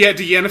raccoons. The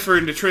Yennefer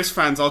and the Triss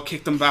fans all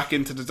kicked them back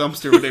into the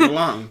dumpster where they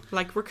belong.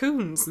 Like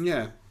raccoons.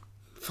 Yeah.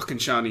 Fucking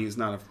Shani is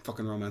not a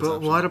fucking romance But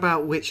option. what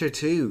about Witcher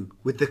 2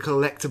 with the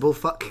collectible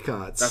fuck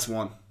cards? That's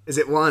one. Is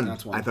it one?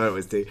 That's one. I thought it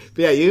was 2.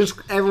 But yeah, you just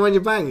everyone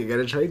you bang, you get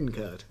a trading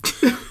card.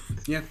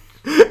 Yeah.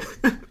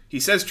 He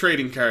says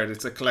trading card,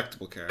 it's a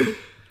collectible card.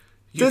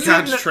 You Does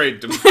can't it-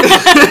 trade them.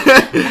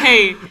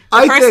 Hey,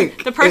 I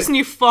think the person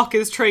you fuck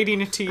is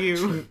trading it to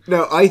you.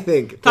 No, I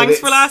think that Thanks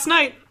for it's- last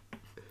night.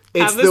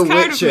 It's Have this The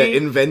card of Witcher me.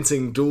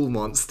 inventing duel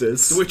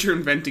monsters. The Witcher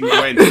inventing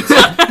Gwent.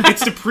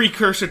 It's the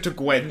precursor to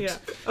Gwent. Yeah.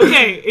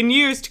 Okay, in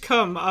years to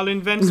come, I'll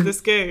invent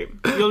this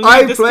game. You'll need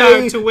I this play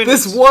card to win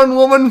this it. one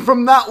woman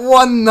from that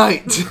one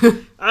night.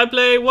 I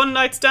play one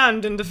night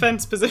stand in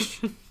defense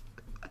position.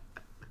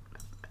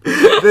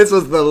 This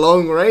was the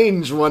long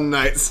range one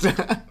night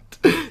stand.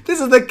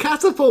 This is the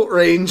catapult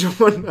range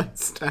one night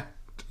stand.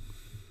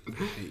 I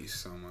hate you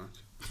so much.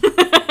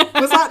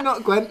 Was that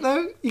not Gwent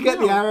though? You get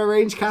the arrow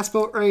range,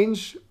 catapult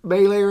range,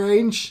 melee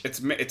range.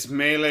 It's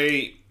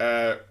melee,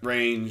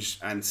 range,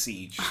 and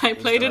siege. I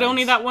played it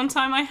only that one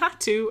time I had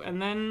to,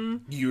 and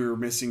then... You're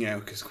missing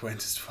out because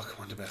Gwent is fucking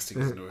one of the best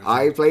things in the world.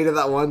 I played it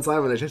that one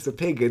time when I chased a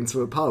pig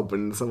into a pub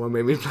and someone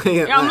made me play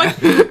it. Yeah, I'm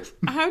there. like,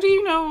 how do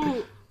you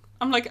know...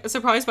 I'm like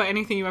surprised by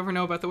anything you ever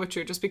know about The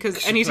Witcher, just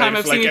because anytime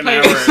I've seen you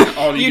play it,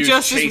 all you you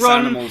just do is chase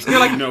run. animals You're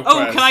like, and no oh,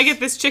 quests. can I get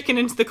this chicken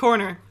into the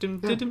corner? Dum,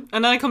 dum, dum.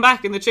 And then I come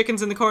back and the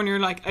chicken's in the corner. You're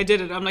like, I did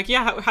it. I'm like,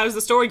 yeah. How's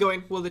the story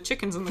going? Well, the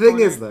chicken's in the Thing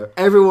corner. is though,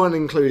 everyone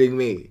including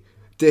me,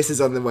 this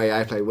is on the way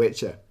I play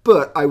Witcher.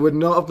 But I would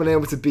not have been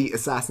able to beat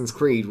Assassin's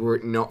Creed were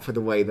it not for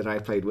the way that I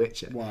played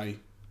Witcher. Why?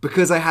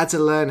 Because I had to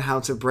learn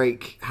how to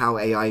break how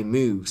AI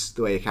moves,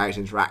 the way a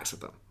character interacts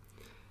with them.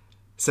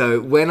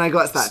 So when I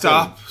got to that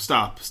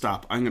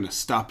Stop. I'm going to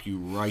stop you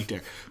right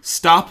there.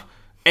 Stop.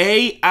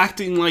 A,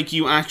 acting like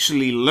you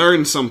actually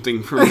learned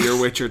something from your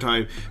Witcher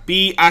time.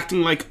 B,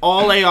 acting like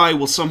all AI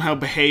will somehow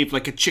behave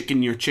like a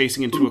chicken you're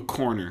chasing into a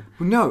corner.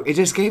 No, it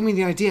just gave me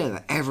the idea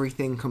that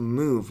everything can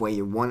move where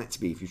you want it to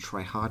be if you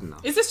try hard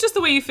enough. Is this just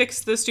the way you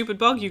fixed the stupid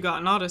bug you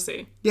got in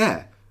Odyssey?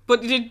 Yeah.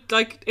 But you did,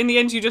 like, in the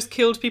end, you just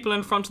killed people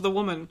in front of the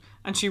woman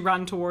and she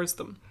ran towards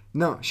them.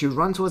 No, she would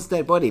run towards the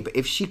dead body, but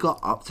if she got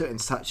up to it and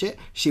touch it,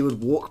 she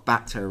would walk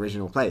back to her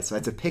original place. So I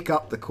had to pick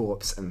up the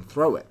corpse and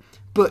throw it.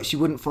 But she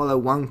wouldn't follow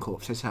one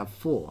corpse, she had to have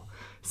 4.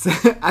 So,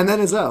 and then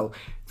as well,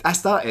 I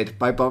started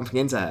by bumping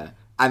into her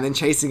and then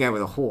chasing her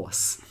with a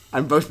horse.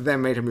 And both of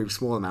them made her move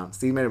small amounts.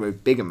 These made her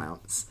move big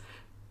amounts.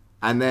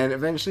 And then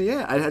eventually,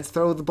 yeah, I had to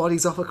throw the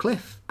bodies off a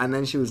cliff. And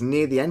then she was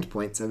near the end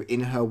point, so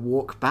in her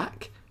walk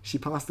back, she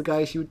passed the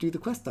guy she would do the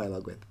quest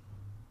dialogue with.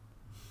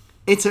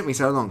 It took me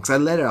so long, because I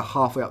led her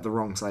halfway up the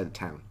wrong side of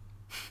town.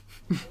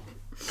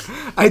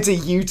 I had to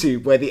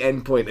YouTube where the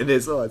end point of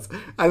this was.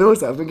 And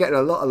also, I've been getting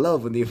a lot of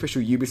love on the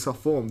official Ubisoft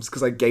forums,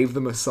 because I gave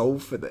them a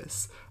solve for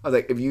this. I was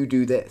like, if you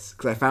do this,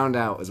 because I found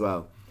out as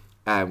well,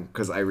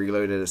 because I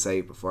reloaded a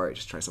save before I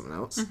just tried something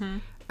else.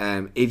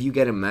 If you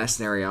get a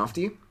mercenary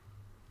after you,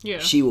 Yeah.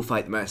 she will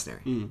fight the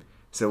mercenary.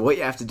 So what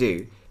you have to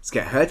do is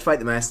get her to fight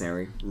the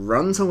mercenary,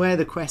 run to where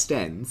the quest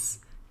ends,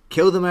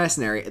 kill the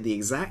mercenary at the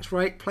exact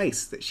right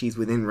place that she's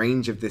within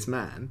range of this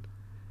man,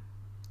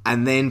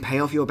 and then pay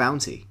off your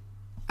bounty.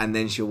 And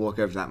then she'll walk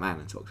over to that man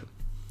and talk to him.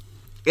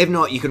 If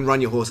not, you can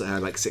run your horse at her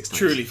like 6 times.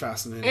 Truly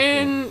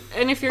fascinating.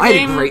 And if your I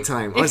game... had a great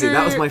time. Honestly,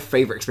 that was my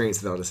favourite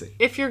experience with Odyssey.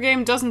 If your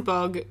game doesn't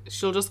bug,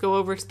 she'll just go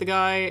over to the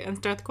guy and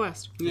start the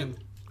quest. Yeah.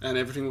 And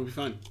everything will be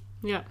fine.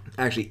 Yeah.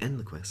 Actually, end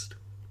the quest.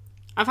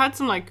 I've had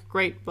some, like,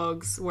 great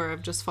bugs where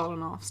I've just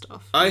fallen off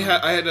stuff. I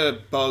had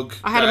a bug.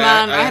 I had a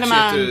that man- I I had a actually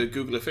had man- to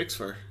Google a fix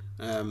for.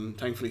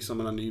 Thankfully,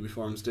 someone on the UB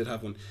forums did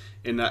have one.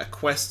 In that a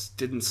quest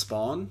didn't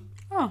spawn.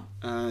 Oh.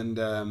 And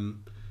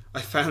I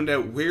found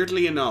out,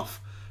 weirdly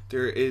enough,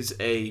 there is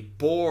a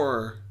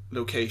boar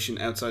location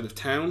outside of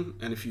town,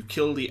 and if you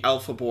kill the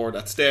alpha boar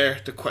that's there,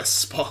 the quest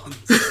spawns.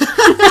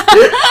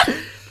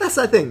 That's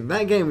that thing.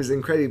 That game is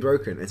incredibly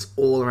broken. It's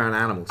all around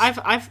animals.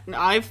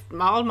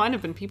 All mine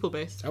have been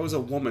people-based. That was a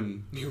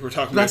woman you were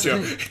talking That's about,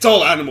 the Joe. thing. It's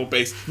all animal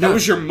based. That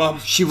was your mum.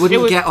 She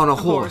wouldn't was get on a a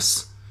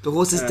horse. The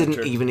horses didn't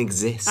true. even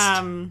exist.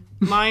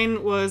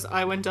 Mine was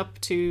I went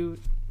up to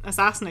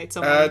assassinate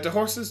someone. The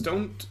horses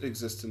don't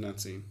exist in that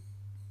scene.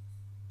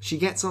 She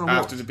gets on a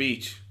horse. After the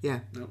beach. Yeah.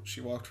 No,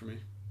 she walked for me.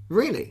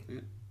 Really? Yeah.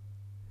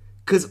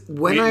 Because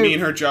when Me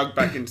and her jogged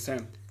back into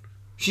town.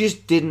 She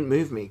just didn't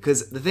move me.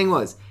 Because the thing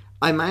was,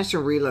 I managed to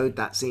reload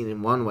that scene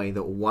in one way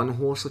that one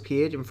horse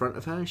appeared in front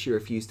of her and she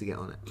refused to get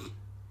on it.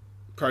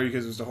 Probably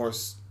because it was the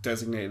horse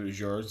designated as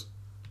yours.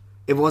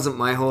 It wasn't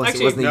my horse.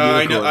 Actually, it wasn't No, a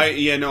I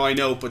unicorn. know. I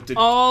know. But the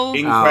All-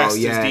 Inquest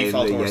yeah, is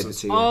default the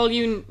horses. two, yeah. All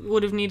you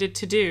would have needed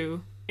to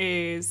do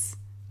is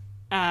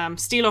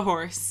steal a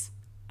horse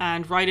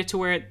and ride it to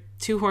where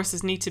 2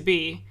 horses need to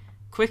be.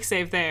 Quick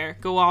save there,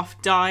 go off,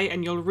 die,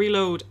 and you'll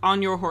reload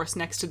on your horse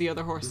next to the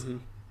other horse.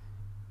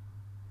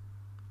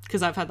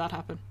 Because I've had that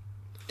happen.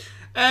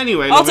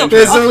 Anyway, Also,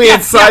 There's a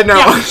weird side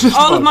note.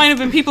 all of mine have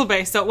been people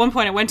based. So at one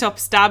point I went up,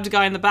 stabbed a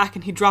guy in the back,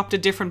 and he dropped a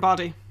different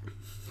body.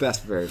 That's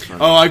very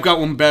funny. Oh, I've got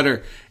one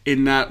better.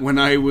 In that, when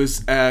I was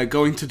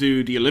going to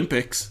do the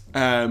Olympics,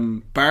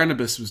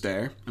 Barnabas was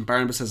there, and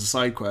Barnabas has a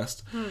side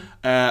quest.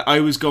 I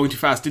was going too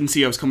fast, didn't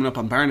see I was coming up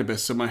on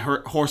Barnabas, so my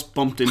horse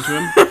bumped into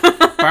him.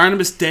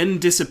 Barnabas then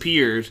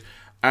disappeared.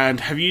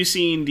 And have you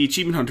seen the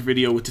Achievement Hunter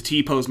video with the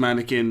T-pose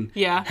mannequin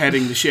Yeah.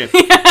 heading the ship?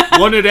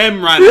 One of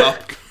them ran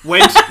up,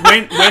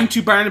 went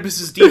to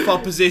Barnabas's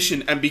default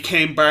position and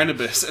became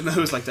Barnabas, and I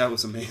was like, that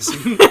was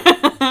amazing.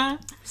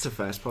 It's the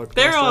first podcast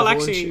They're all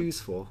everyone actually- choose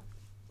for.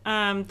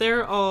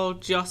 They're all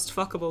just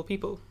fuckable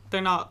people.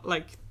 They're not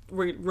like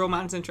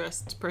romance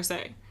interests per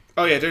se.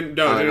 Oh yeah, they're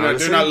not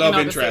honestly? love Not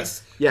the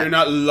interests. Yeah. They're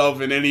not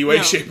love in any way,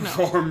 No, shape, or no.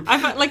 form.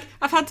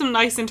 I've had some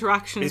nice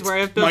interactions It's where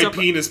I've built my up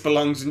penis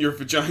belongs in your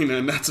vagina,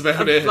 and that's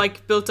about I've, it.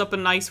 like built up a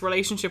nice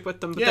relationship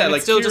with them, but yeah, then like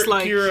it's still Kira, just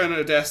like Kira and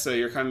Odessa,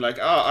 you're kind of like,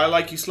 oh, I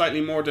like you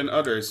slightly more than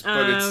others,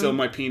 but it's still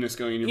my penis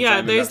going in your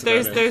yeah.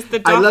 vagina. There's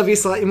the I love you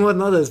slightly more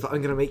than others, but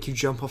I'm gonna make you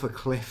jump off a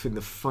cliff in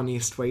the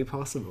funniest way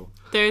possible.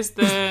 There's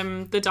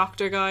the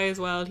doctor guy as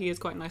well. He is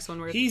quite a nice one.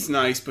 Where He's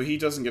nice, but he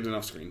doesn't get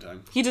enough screen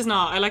time. he does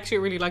not. I actually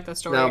really like that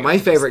story. Now, my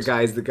favourite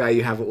guy is the guy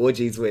you have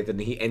orgies with, and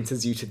he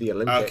enters you to the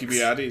Olympics.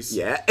 Alcibiades.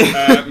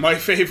 Yeah. My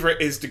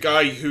favourite is the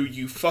guy who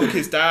you fuck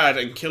his dad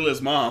and kill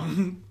his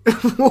mom.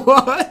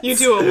 What? You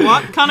do a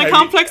what kind of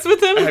complex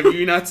with him? Have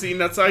you not seen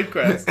that side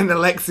quest? An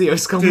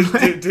Alexios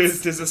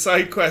complex. There's a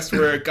side quest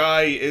where a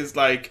guy is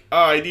like, oh,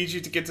 I need you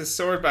to get this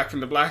sword back from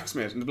the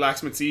blacksmith. And the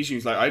blacksmith sees you,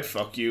 he's like, I'd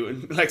fuck you.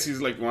 And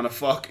Alexi's like, want to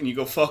fuck? And you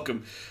go, fuck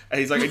him. And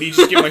he's like, I need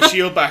you to get my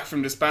shield back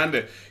from this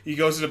bandit. He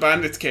goes to the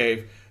bandit's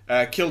cave,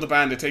 kill the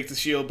bandit, take the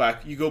shield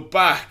back. You go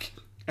back,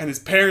 and his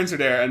parents are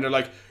there, and they're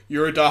like,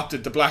 you're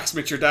adopted, the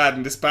blacksmith your dad,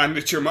 and this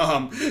bandit your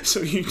mom.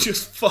 So you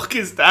just fuck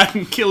his dad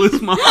and kill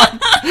his mom. And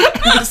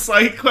the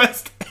side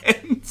quest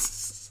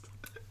ends.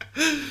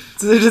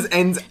 So it just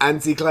ends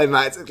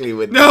anticlimactically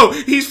with... No,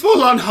 he's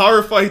full on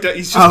horrified that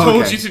he's just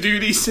told okay. you to do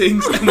these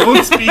things and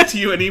won't speak to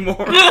you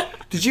anymore.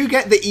 Did you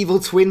get the evil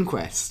twin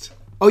quest?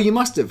 Oh, you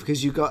must have,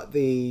 because you got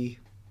the...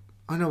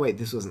 Oh, no, wait,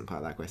 this wasn't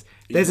part of that quest.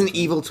 There's an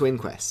evil twin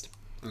quest.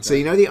 Okay. So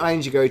you know the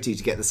island you go to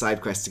get the side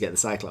quest to get the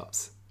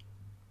Cyclops?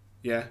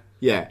 Yeah.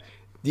 Yeah.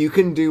 You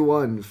can do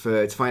one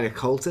to find a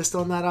cultist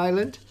on that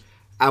island.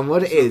 And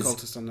what it is... There's no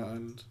cultist on that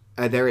island.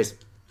 There is.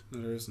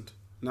 No, there isn't.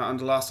 Not on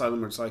the last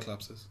island where the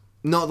Cyclops is.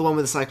 Not the one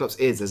where the Cyclops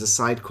is. There's a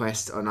side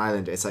quest on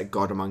island. It's like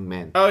God Among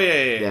Men. Oh,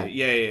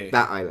 yeah.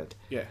 That island.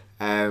 Yeah.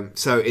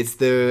 So it's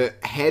the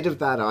head of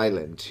that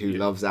island who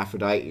loves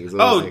Aphrodite.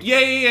 Oh,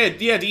 yeah,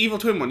 the evil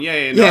twin one.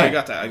 Yeah. No, I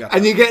got that.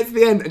 And you get to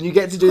the end, and you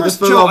get to do the course,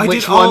 full Joe, on, I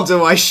which did one all-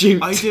 do I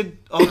shoot? I did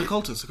all the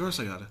cultists. Of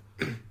course I got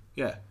it.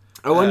 Yeah.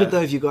 I wondered,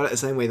 though, if you got it the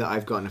same way that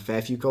I've gotten a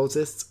fair few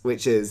cultists,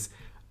 which is,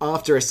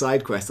 after a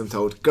side quest, I'm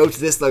told, go to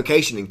this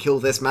location and kill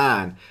this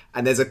man,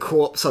 and there's a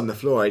corpse on the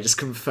floor. I just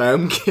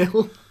confirm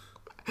kill.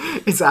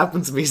 It's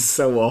happened to me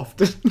so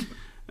often.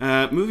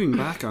 Moving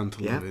back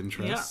onto love Yeah.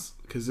 interests,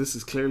 because this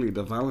is clearly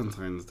the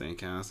Valentine's Day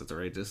cast at the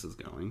rate this is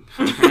going.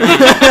 We're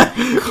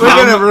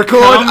going to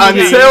record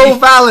until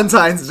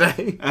Valentine's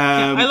Day.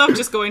 I love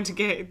just going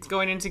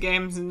into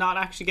games and not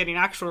actually getting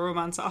actual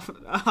romance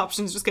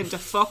options, just getting to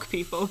fuck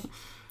people.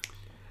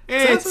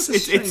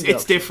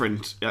 It's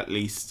different, at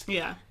least.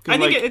 Yeah, 'Cause, I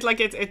think like-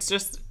 it's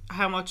just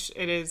how much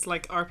it is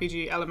like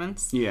RPG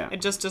elements. Yeah.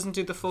 It just doesn't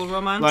do the full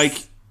romance.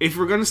 Like, if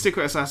we're going to stick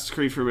with Assassin's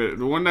Creed for a bit,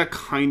 the one that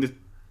kind of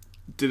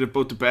did it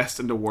both the best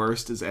and the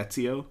worst is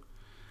Ezio.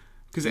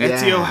 Because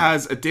Ezio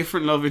has a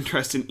different love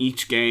interest in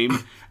each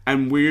game,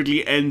 and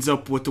weirdly ends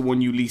up with the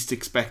one you least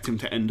expect him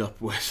to end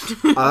up with.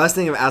 I was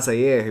thinking of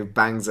Altair, who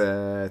bangs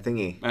a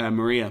thingy.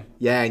 Maria.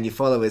 Yeah, and you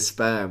follow his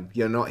sperm.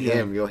 You're not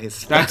him, you're his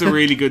sperm. That's a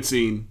really good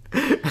scene.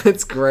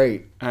 It's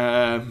great.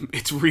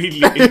 It's really...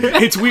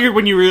 it's weird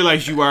when you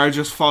realise you are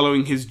just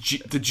following the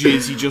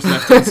jizz he just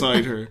left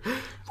inside her.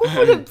 What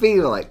would it be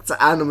like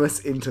to animus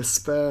into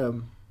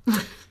sperm?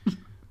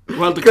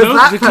 Well, the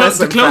 'Cause that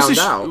closest, person found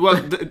out.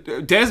 well,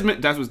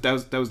 Desmond. That was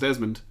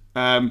Desmond.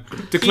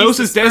 The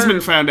closest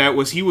Desmond found out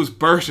was he was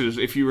birthed,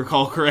 if you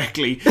recall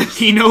correctly.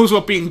 He knows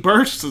what being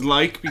birthed is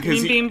like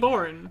because being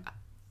born.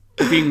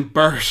 being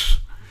birthed.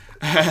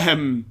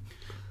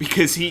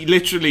 Because he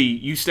literally,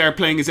 you start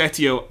playing as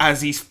Ezio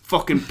as he's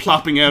fucking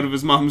plopping out of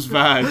his mom's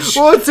vag.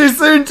 Oh, too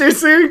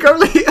soon, come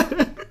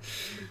later.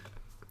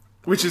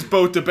 Which is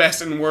both the best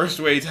and worst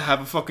way to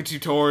have a fucking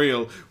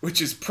tutorial,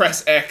 which is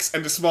press X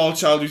and the small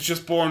child who's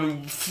just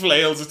born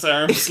flails its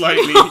arm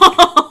slightly.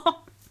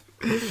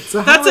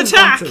 So That's how is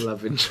attack. that a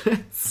love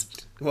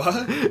interest?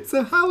 What?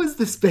 So how is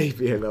this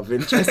baby a love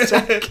interest,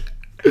 Jack?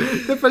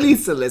 The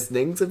police are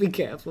listening, so be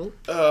careful.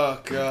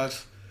 Oh, God.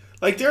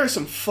 Like, there are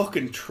some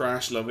fucking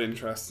trash love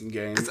interests in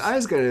games. I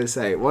was going to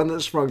say, one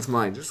that sprung to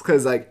mind, just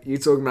because, like, you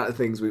talking about the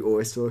things we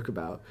always talk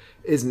about,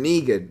 is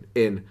Megan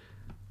in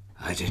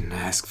I Didn't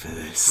Ask for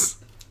This.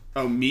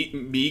 Oh,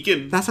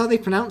 Megan? That's how they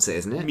pronounce it,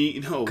 isn't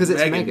it? No, because it's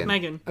Megan. Megan.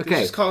 Megan. They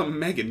Okay. just call it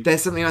Megan.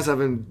 There's something else I've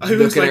been I was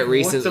looking like, at what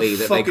recently the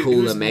that they fuck? call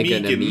Who's a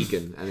Megan a Megan?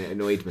 Megan, and it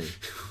annoyed me.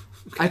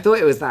 I thought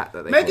it was that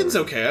they Megan's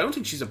call it. okay. I don't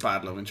think she's a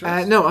bad love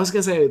interest. No, I was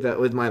gonna say that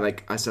with my I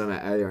was talking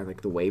about earlier,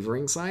 like the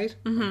wavering side,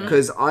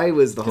 because I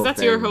was the whole. That's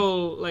thing. your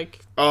whole like.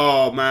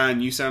 Oh,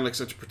 man, you sound like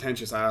such a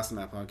pretentious ass in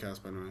that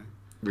podcast, by the way.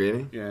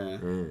 Really? Yeah.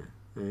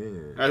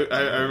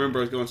 I remember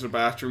I was going to the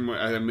bathroom,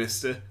 I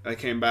missed it, I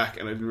came back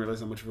and I didn't realise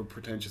how much of a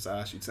pretentious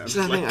ass you'd sound Just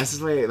that thing, like. I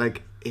just way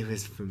like it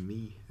was for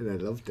me, and I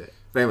loved it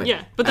very much.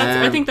 Yeah, but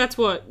that's I think that's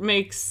what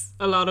makes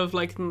a lot of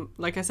like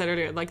I said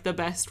earlier, like the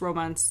best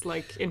romance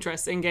like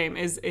interest in game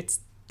is it's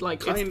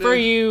like it's for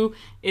you.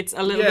 It's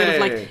a little bit of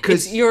like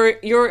it's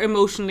you're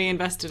emotionally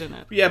invested in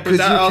it. Yeah, but Because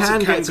that you also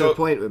can can get to go. a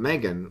point with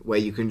Megan where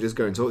you can just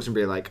go and talk to her and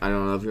be like, I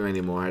don't love you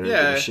anymore. I don't give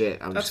a shit.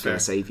 I'm that's just going fair.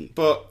 to save you.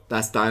 But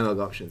That's dialogue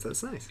options.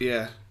 That's nice.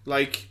 yeah,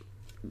 like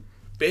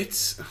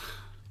bits.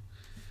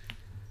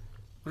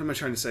 What am I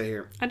trying to say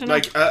here? I don't know.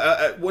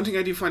 Like one thing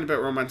I do find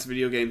about romance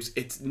video games,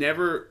 it's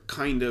never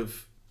kind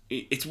of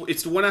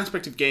it's the one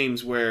aspect of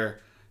games where,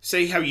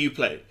 say how you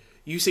play.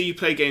 You say you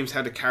play games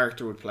how the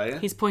character would play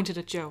it. He's pointed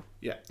at Joe.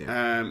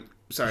 Yeah.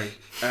 Sorry.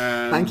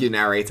 Thank you,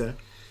 narrator.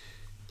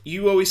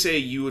 You always say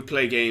you would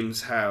play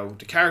games how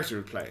the character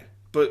would play it.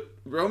 But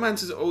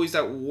romance is always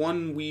that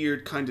one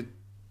weird kind of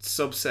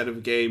subset of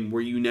a game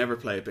where you never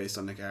play it based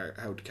on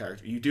how the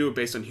character. You do it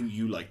based on who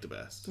you like the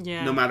best.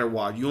 Yeah. No matter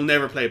what. You'll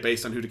never play it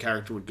based on who the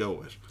character would go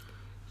with.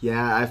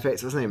 Yeah, I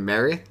picked, what's her name?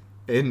 Mary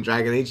in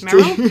Dragon Age 2.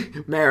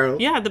 Meryl? Meryl.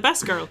 Yeah, the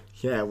best girl.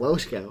 Yeah,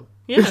 Welsh girl.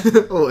 Yeah.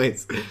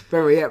 Always.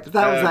 Very, yeah, but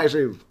that was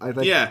actually, I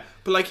think. Yeah,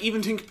 but like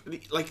even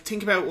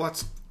think about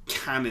what's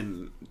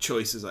canon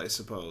choices, I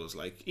suppose.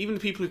 Like even the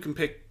people who can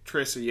pick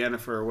Triss or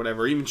Yennefer or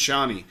whatever, or even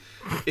Shani.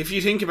 If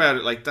you think about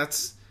it, like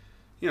that's,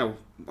 you know,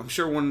 I'm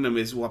sure one of them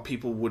is what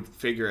people would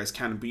figure as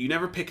canon, but you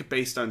never pick it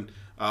based on,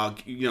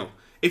 you know,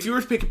 if you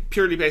were to pick it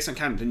purely based on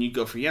canon, then you'd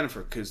go for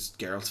Yennefer because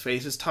Geralt's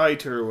face is tied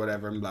to her or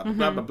whatever, and blah blah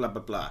blah blah blah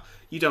blah blah.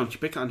 You don't. You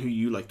pick on who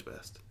you like the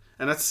best.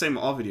 And that's the same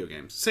with all video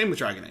games. Same with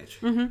Dragon Age.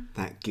 Mm-hmm.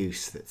 That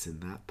goose that's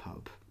in that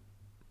pub.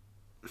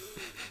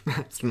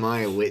 That's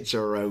my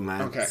Witcher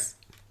romance.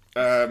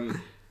 Okay.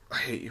 I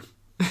hate you.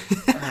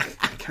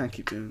 I can't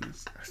keep doing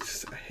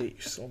this. I hate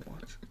you so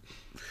much.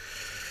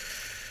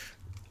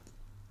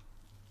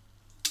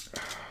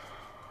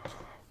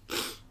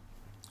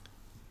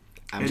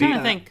 I'm trying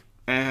to think.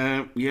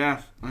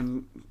 Yeah. I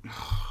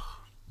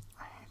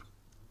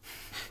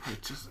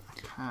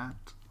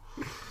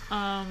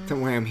can't.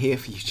 Don't worry, I'm here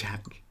for you,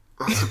 Jack.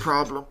 That's the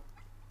problem.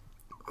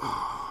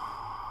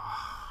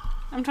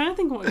 I'm trying to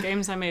think what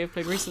games I may have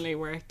played recently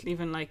where it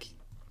even like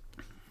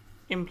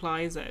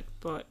implies it,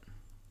 but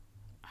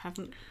I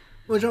haven't.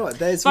 Well, you know what?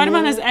 There's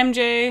Spider-Man more... has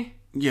MJ.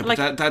 Yeah, like,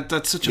 but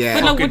that's such a Yeah.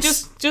 But no, fucking...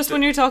 but just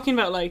when you're talking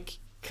about like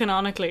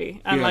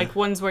canonically and Yeah. like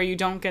ones where you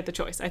don't get the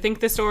choice. I think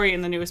the story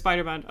in the newest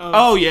Spider-Man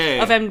of,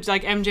 yeah. of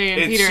like MJ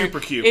and It's Peter super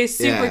cute. is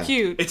super Yeah.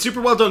 cute. It's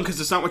super well done because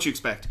it's not what you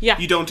expect. Yeah.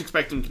 You don't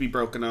expect them to be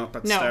broken up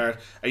at the No. start.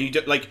 And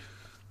you like...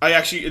 I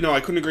actually... No, I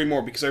couldn't agree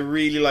more because I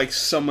really like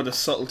some of the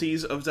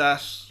subtleties of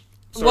that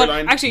What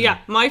storyline. actually, yeah,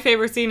 my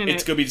favorite scene in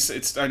It's it going to be...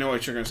 It's, I know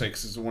what you're going to say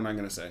because it's the one I'm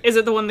going to say. is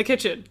it the one in the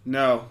kitchen.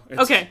 No.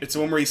 It's, Okay. It's the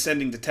one where he's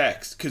sending the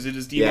text because it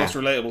is the Yeah. most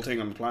relatable thing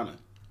on the planet.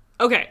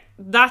 Okay,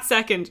 that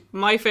second,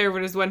 my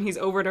favorite is when he's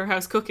over at her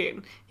house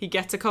cooking. He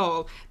gets a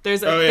call.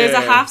 There's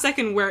a half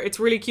second where it's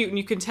really cute and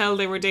you can tell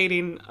they were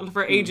dating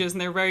for ages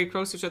and they're very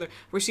close to each other.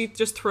 Where she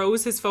just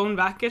throws his phone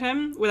back at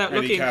him without And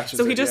he looking, catches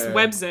so he it, just yeah.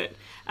 webs it.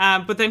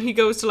 But then he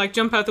goes to like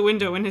jump out the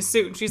window in his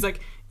suit and she's like,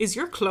 "Is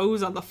your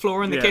clothes on the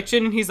floor in the Yeah.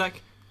 kitchen?" And he's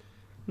like,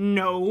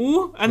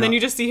 "No." And then you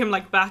just see him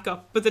like back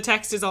up. But the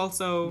text is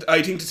also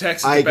I think the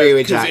text is I the agree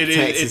best, with 'cause Jack.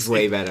 Text is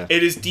way better.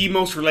 It is the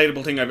most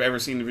relatable thing I've ever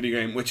seen in a video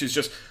game, which is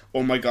just,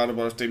 oh my god,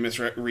 what if they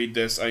misread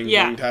this? I'm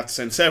Yeah. going to have to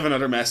send 7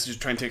 other messages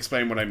trying to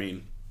explain what I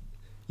mean.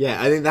 Yeah,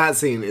 I think that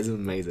scene is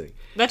amazing.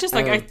 that just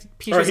like Um,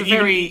 Peter's a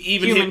very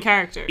human him,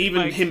 character.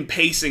 Even like, him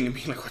pacing and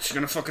being like, what's she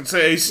going to fucking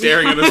say? He's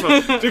staring at his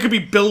phone. There could be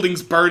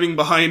buildings burning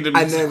behind him.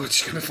 And He's then- like, what's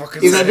she going to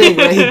fucking Is that say? thing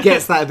where he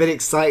gets that a bit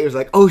excited? He's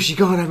like, "Oh, she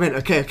got what I meant.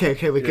 Okay,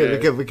 we're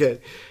good, Yeah. we're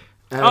good."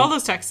 all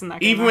those texts in that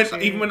game.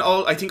 Even when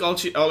all it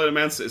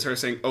amounts to is her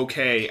saying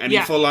okay, and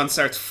Yeah. he full on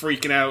starts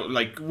freaking out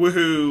like,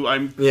 woohoo,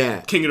 I'm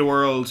Yeah. king of the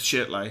world,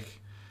 shit like.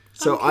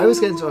 So I was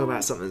going to talk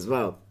about something as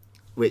well,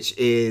 which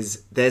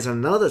is there's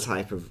another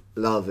type of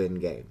love in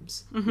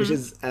games, which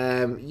is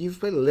you've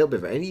played a little bit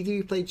of it. Any of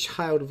you played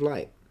Child of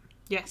Light?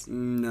 yes.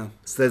 No.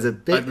 So there's a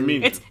bit. I've been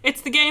meaning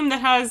It's the game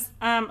that has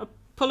a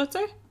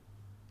Pulitzer.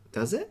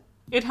 Does it?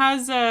 It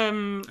has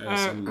Some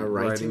A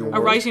writing a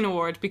award. writing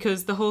award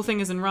because the whole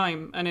thing is in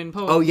rhyme and in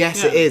poem. Oh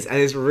yes, Yeah. it is, and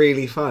it's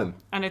really fun.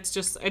 And it's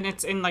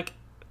in like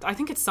I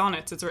think it's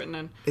sonnets. It's written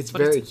in. It's but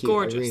very it's cute.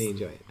 Gorgeous. I really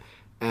enjoy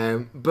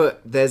it.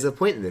 But there's a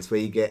point in this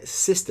where you get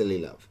sisterly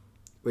love,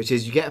 which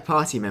is you get a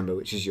party member,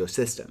 which is your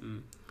sister,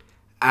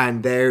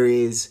 and there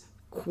is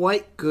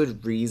quite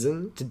good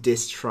reason to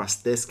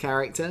distrust this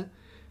character.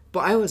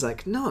 But I was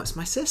like, no, it's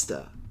my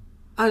sister.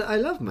 I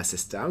love my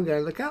sister. I'm going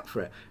to look out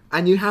for it.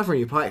 And you have her in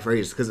your party for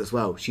ages because as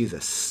well, she's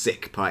a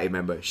sick party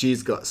member.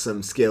 She's got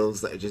some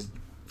skills that are just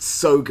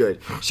so good.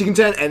 She can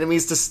turn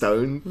enemies to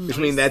stone, which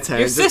means their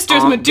turns just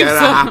sister's aren't Medusa.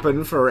 gonna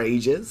happen for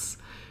ages.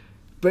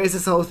 But it's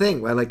this whole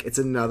thing where like it's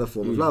another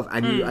form of love,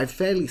 and I'm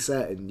fairly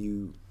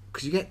certain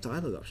because you get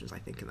dialogue options, I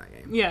think, in that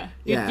game. Yeah,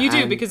 Yeah, you do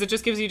and- because it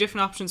just gives you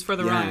different options for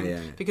the Yeah, rhyme yeah.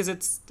 because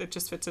it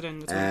just fits it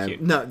in. It's really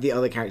cute. No, the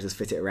other characters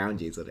fit it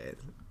around you. Is what it is.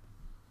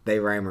 They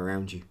rhyme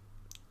around you.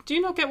 Do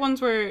you not get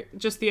ones where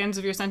just the ends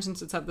of your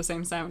sentences have the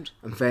same sound?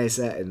 I'm very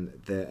certain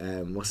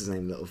that what's his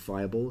name, Little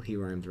Fireball, he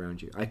rhymed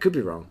around you. I could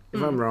be wrong.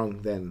 If I'm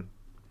wrong, then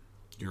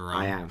You're wrong.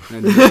 I am.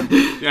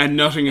 And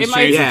nothing has It might.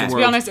 changed. Yeah. with To the be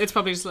world. honest, it's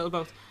probably just a little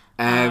both.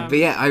 But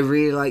yeah, I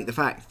really like the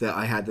fact that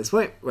I had this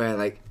point where,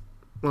 like,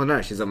 well,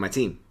 no, she's on my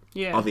team.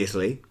 Yeah.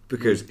 Obviously,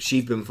 because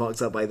she's been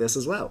fucked up by this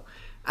as well.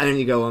 And then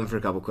you go on for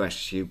a couple of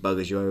questions, she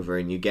buggers you over,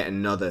 and you get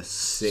another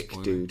sick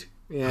Spoiler. dude.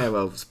 Yeah,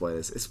 well,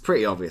 spoilers. It's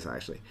pretty obvious,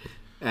 actually.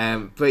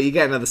 But you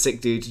get another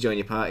sick dude to join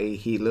your party.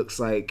 He looks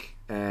like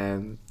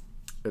an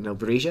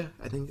Albresia,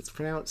 I think it's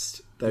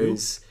pronounced.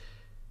 Those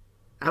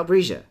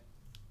Albresia.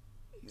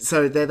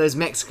 So they're those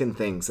Mexican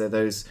things. They're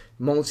those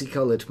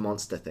multicolored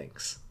monster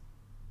things.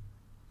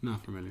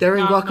 Not familiar. They're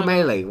in No,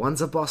 Guacamelee.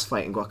 One's a boss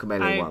fight in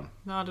Guacamelee 1.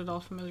 Not at all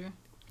familiar.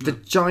 The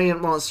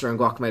giant monster in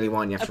Guacamelee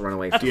 1 you have to run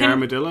away from. The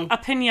armadillo? A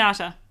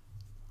pinata.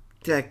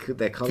 They're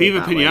colored Viva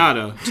that way.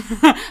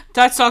 Pinata.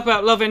 Let's talk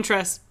about love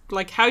interest.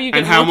 Like how you get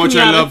And how a much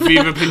pinata. I love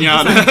Viva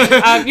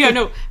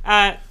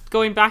Pinata.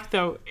 Going back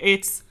though,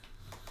 it's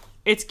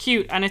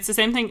cute and it's the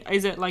same thing.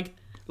 Is it like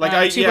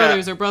Like, two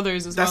brothers or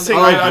brothers as That's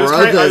well? the thing, Oh, I was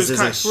Brothers kind- I was is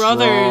kind- a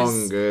Brothers.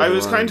 strong, good I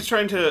was one. kind of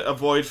trying to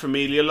avoid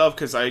familial love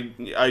because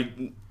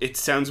it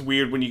sounds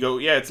weird when you go,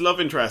 yeah, it's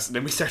love interest, and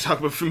then we start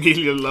talking about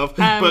familial love.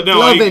 But no,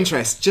 Love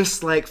interest,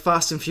 just like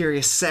Fast and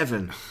Furious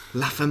 7,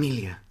 La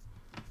Familia.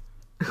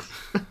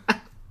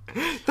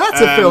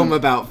 That's a film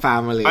about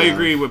family. I love.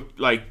 agree with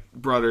like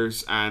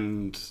brothers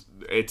and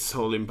its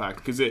whole impact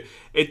because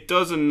it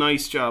does a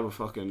nice job of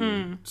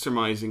fucking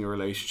surmising a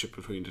relationship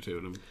between the two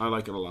of them. I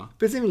like it a lot.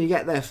 But then when you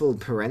get their full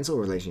parental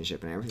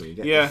relationship and everything, you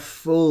get Yeah. the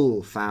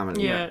full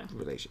family Yeah.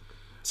 relationship.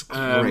 It's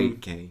a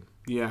great game.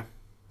 Yeah,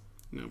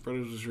 no,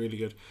 brothers was really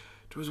good.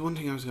 There was one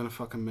thing I was gonna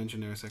fucking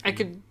mention there a second. I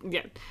could,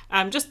 yeah.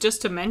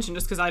 Just to mention,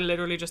 just because I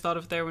literally just thought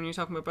of it there when you were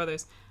talking about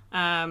brothers.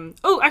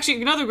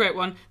 Actually, another great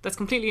one that's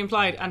completely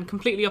implied and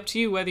completely up to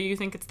you whether you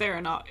think it's there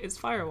or not is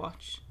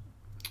Firewatch.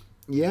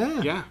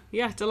 Yeah. Yeah.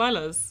 Yeah,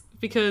 Delilah's.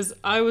 Because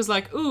I was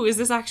like, ooh, is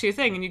this actually a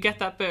thing? And you get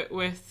that bit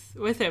with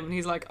him, and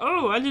he's like,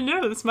 oh, I don't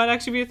know, this might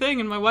actually be a thing,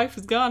 and my wife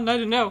is gone, I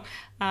don't know.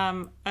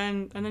 And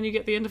then you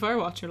get the end of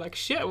Firewatch, you're like,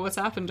 shit, what's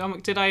happened?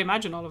 Did I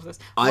imagine all of this?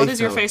 What is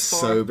your face for?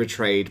 so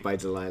betrayed by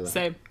Delilah.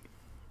 Same.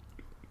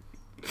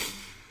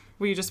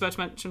 Were you just about to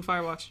mention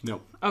Firewatch?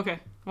 No, Okay.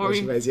 What were Watch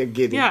you? your face, you're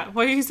giddy. Yeah,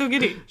 why are you so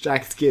giddy?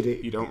 Jack's giddy.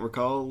 you don't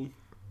recall.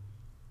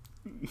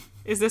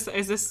 Is this?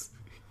 It's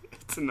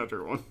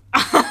another one.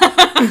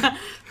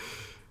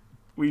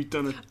 We've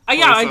done it.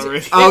 Yeah, I twice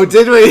already. Oh,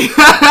 did we?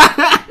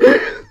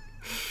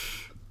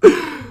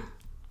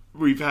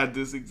 We've had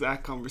this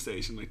exact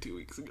conversation like 2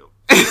 weeks ago.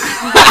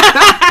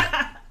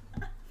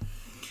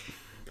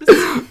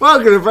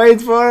 Welcome to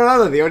Brains for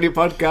Another, the only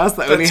podcast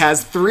that only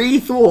has 3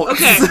 thoughts.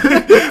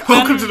 Okay.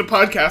 Welcome to the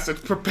podcast that's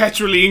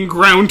perpetually in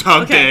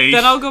Groundhog Okay. Day.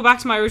 Then I'll go back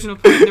to my original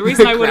point. The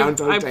reason I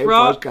Groundhog Day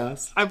brought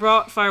podcast. I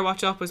brought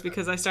Firewatch up was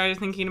because I started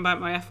thinking about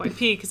my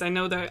FYP because I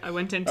know that I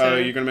went into. Oh,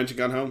 you're going to mention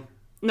Gone Home?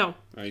 No.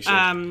 Oh, you should.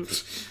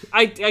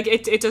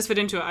 It does fit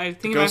into it. I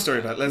think Ghost about story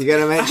about let's You're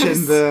going to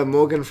mention the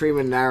Morgan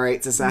Freeman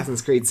narrates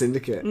Assassin's Creed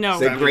Syndicate. No.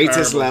 The Stanley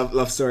greatest Parable.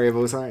 love story of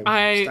all time.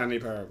 Stanley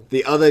Parable.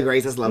 The other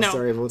greatest love No,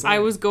 story of all time. I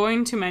was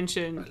going to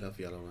mention I love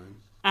Yellow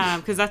Line.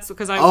 because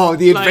I Oh,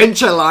 the like,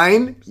 adventure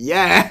line?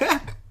 Yeah.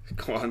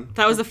 Go on.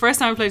 That was the first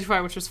time I played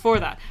Fire, which was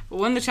for that. But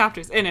one of the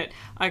chapters in it,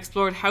 I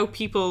explored how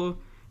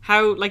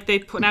they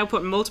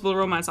put multiple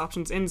romance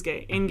options in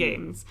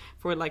games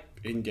for like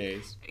In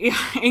gays.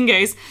 in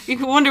games. You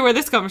can wonder where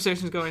this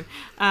conversation is going.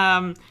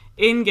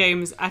 In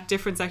games at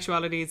different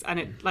sexualities, and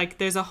it like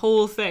there's a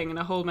whole thing and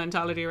a whole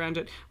mentality around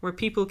it where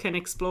people can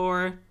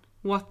explore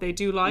what they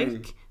do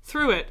like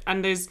through it,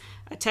 and there's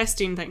a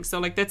testing thing. So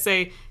like, let's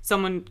say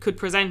someone could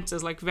present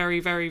as like very,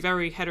 very,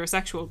 very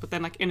heterosexual, but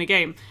then like in a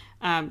game,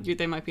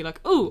 they might be like,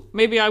 oh,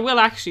 maybe I will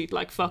actually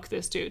like fuck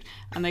this dude,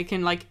 and they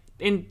can like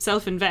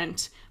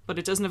self-invent, but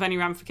it doesn't have any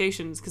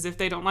ramifications because if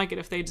they don't like it,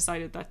 if they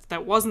decided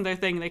that wasn't their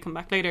thing and they come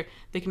back later,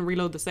 they can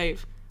reload the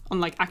save.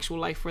 Unlike actual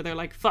life where they're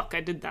like, fuck,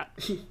 I did that.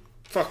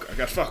 Fuck, I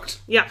got fucked.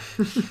 Yeah.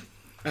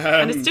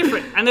 And it's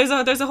different. And there's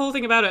a whole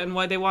thing about it and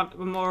why they want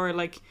more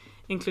like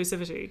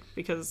inclusivity,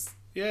 because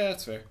Yeah,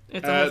 that's fair.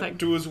 It's a whole thing.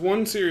 There was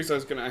one series I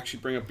was going to actually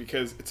bring up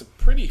because it's a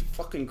pretty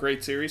fucking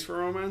great series for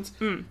romance.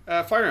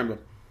 Fire Emblem.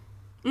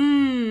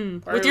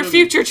 with your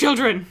future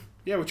children.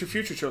 Yeah, with your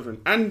future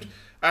children. And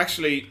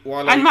actually,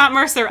 Matt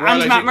Mercer.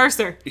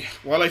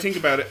 While I think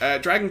about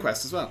it, Dragon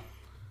Quest as well.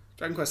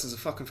 Dragon Quest is a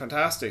fucking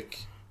fantastic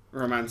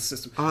romance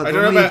system. Oh, I the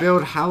don't know one you about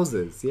build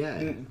houses,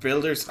 yeah.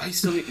 builders. I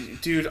still,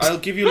 dude, I'll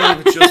give you a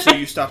little bit just so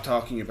you stop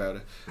talking about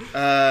it.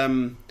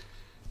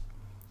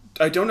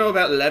 I don't know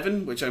about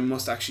 11, which I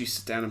must actually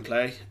sit down and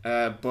play.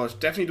 But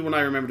definitely the one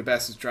I remember the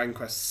best is Dragon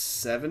Quest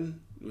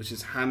 7, which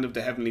is Hand of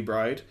the Heavenly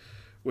Bride,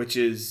 which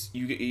is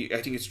I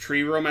think it's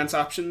 3 romance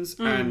options,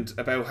 and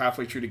about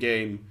halfway through the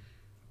game,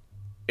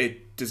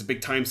 there's a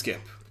big time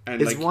skip. And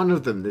Is one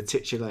of them the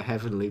titular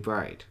Heavenly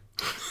Bride?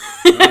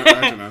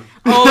 I don't know.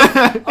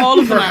 All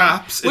of them.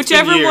 Perhaps. It's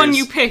Whichever been one years.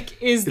 you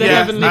pick is the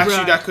Yeah, Heavenly actually,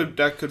 Bride.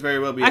 that could very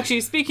well be.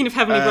 Actually, speaking of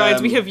Heavenly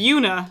Brides, we have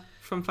Yuna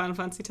from Final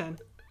Fantasy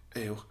X.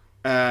 Ew.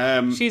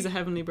 She's a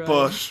heavenly bride.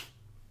 But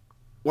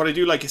what I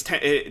do like is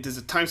there's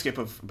a time skip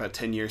of about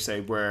 10 years,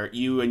 say, where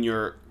you and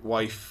your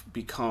wife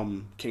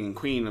become king and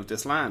queen of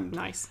this land.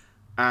 Nice.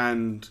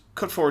 And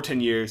cut forward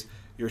 10 years,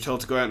 you're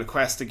told to go out on a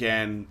quest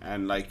again,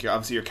 and like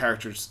obviously your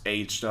character's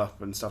aged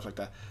up and stuff like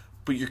that.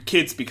 But your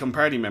kids become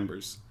party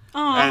members.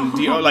 Oh.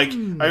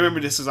 And I remember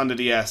this was on the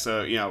DS,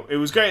 so it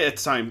was great at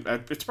the time.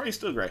 It's probably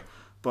still great.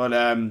 But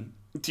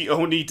the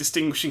only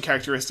distinguishing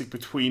characteristic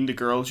between the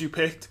girls you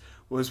picked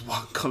was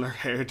what colour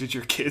hair did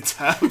your kids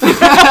have.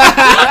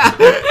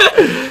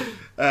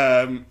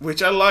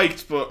 Which I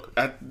liked, but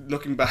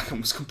looking back, it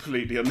was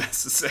completely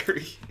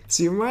unnecessary.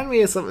 So you remind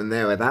me of something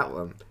there with that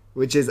one,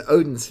 which is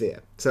Odin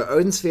Sphere. So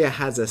Odin Sphere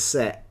has a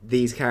set,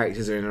 these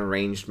characters are in an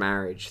arranged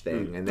marriage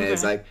thing, and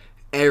there's like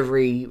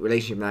every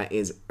relationship that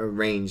is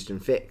arranged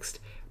and fixed.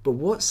 But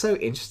what's so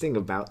interesting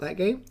about that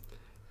game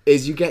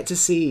is you get to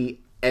see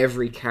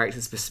every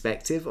character's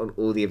perspective on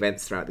all the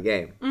events throughout the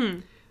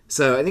game.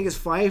 So I think it's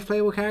 5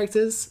 playable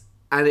characters,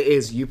 and it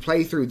is, you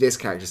play through this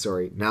character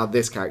story, now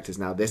this character's,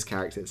 now this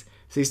character's.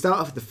 So you start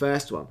off with the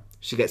first one.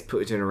 She gets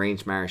put into an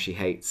arranged marriage she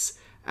hates,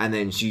 and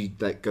then she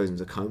like goes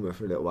into a coma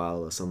for a little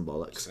while or some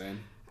bollocks.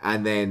 Same.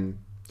 And then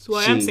So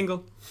I am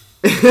single.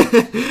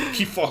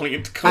 Keep falling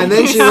into coma. And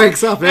then she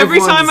wakes up and Every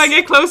time everyone's- I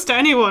get close to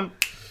anyone,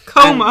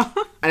 coma.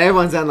 And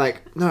everyone's then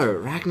like, no,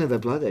 Ragnar the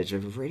Blood Edge,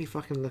 I've really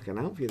fucking looking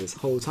out for you this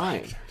whole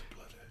time.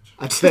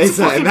 I'd say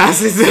so, and that's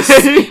his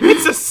name.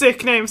 It's a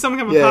sick name. Someone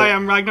come up, Yeah. hi,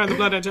 I'm Ragnar the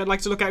Blood Edge. I'd like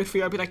to look out for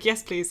you. I'd be like,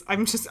 yes, please.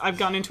 I've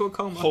gone into a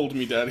coma. Hold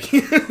me, daddy.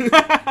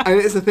 And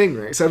it's the thing,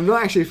 right? So I've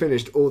not actually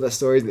finished all the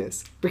stories in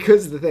this.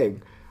 Because of the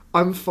thing,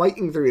 I'm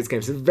fighting through this game.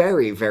 It's a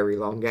very, very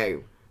long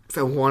game.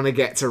 So I want to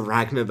get to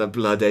Ragnar the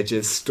Blood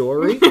Edge's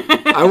story.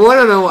 I want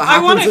to know what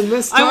happens in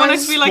this time. I want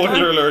it to be like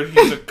Spoiler alert,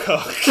 he's a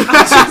cock.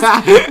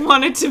 I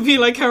want it to be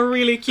like a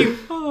really cute.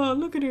 Oh,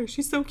 look at her!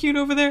 She's so cute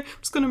over there. I'm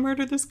just gonna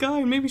murder this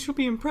guy, and maybe she'll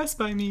be impressed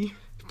by me.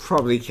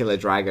 Probably kill a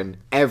dragon.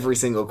 Every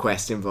single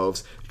quest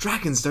involves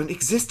dragons don't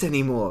exist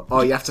anymore.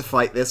 Oh, you have to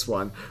fight this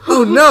one.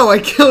 Oh no, I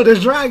killed a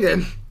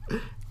dragon.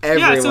 Yeah, so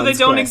they Everyone's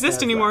don't quest exist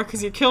has anymore that.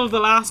 because you killed the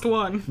last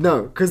one.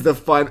 No, because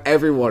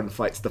everyone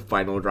fights the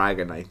final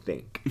dragon, I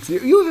think. So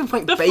you even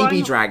fight The baby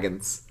final-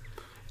 dragons.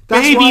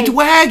 That's Baby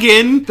why-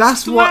 Dwagon!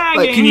 That's what, like,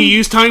 Dragon. Can you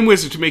use Time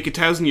Wizard to make a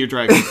 1,000-year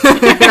dragon?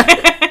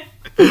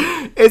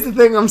 it's the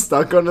thing I'm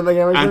stuck on in the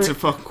game. Answer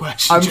fucking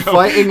question, I'm Joe.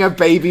 fighting a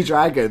baby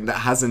dragon that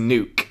has a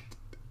nuke.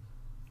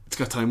 It's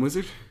got Time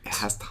Wizard? It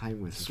has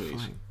time with Sweet.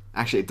 fine.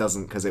 Actually, it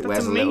doesn't because it That's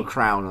wears a a little mate.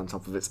 crown on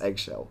top of its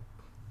eggshell.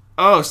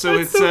 Oh, so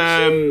That's it's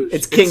so cute.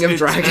 It's King of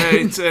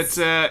Dragons. It's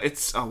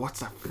oh, what's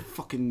that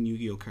fucking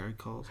Yu-Gi-Oh card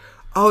called?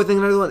 Oh, I think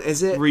another one.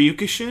 Is it?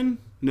 Ryukushin?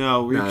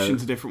 No,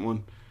 Ryukushin's a different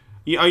one.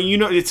 You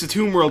know, it's a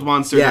Toon World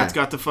monster Yeah. that's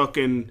got the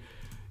fucking...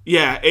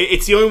 Yeah,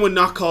 it's the only one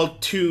not called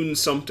Toon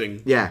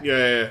something. Yeah.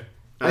 Yeah.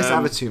 I used to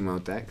have a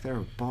 2-mode deck. There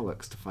are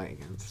bollocks to fight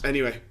against.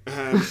 Anyway,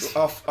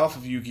 off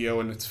of Yu-Gi-Oh!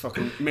 And it's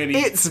fucking many...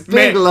 It's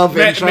big love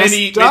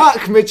interest.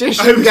 Dark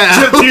Magician Dude, Girl.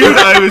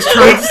 I was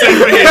trying to say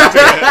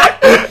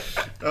it.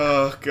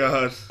 Oh,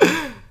 God.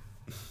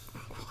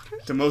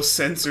 The most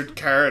censored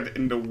card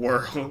in the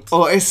world.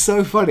 Oh, it's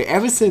so funny.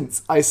 Ever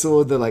since I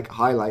saw the like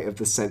highlight of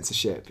the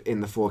censorship in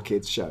the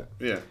 4Kids show,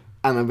 Yeah.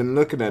 and I've been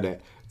looking at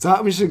it,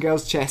 Dark Magician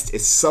Girl's chest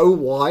is so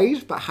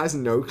wide but has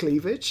no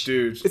cleavage.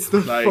 Dude. It's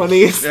the like,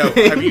 funniest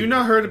thing. Have you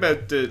not heard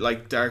about the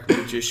like Dark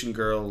Magician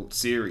Girl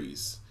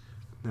series?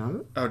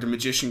 No? Or the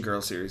Magician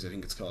Girl series, I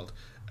think it's called.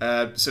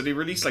 So they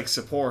released like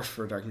support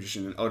for Dark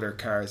Magician and other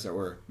cards that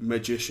were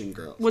Magician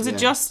Girls. Was it Yeah.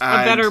 just a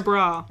And- better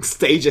bra?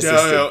 Stage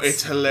assistance. No,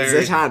 it's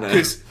hilarious. Zatanna.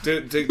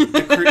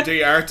 Because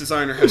the art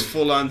designer has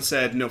full on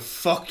said, no,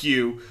 fuck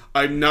you.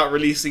 I'm not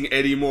releasing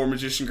any more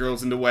Magician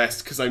Girls in the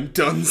West because I'm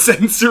done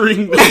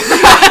censoring them.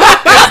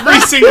 Every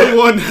single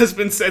one has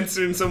been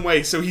censored in some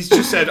way. So he's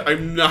just said,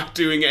 I'm not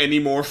doing any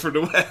more for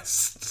the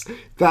West.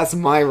 That's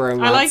my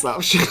romance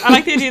option. I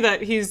like the idea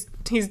that he's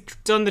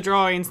done the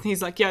drawings and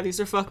he's like, yeah, these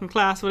are fucking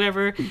class,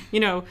 whatever. You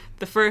know,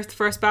 the first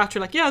batch are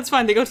like, yeah, it's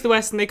fine. They go to the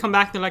West and they come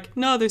back and they're like,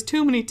 no, there's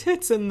too many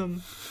tits in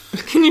them.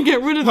 Can you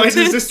get rid of the Why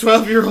tits? does this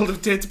 12-year-old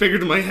have tits bigger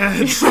than my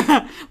head?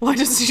 Why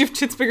does she have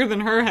tits bigger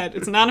than her head?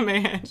 It's an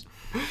anime head.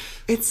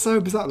 It's so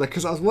bizarre,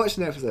 because I was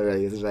watching an episode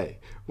earlier today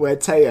where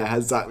Taya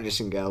has Dark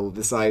Magician Girl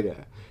beside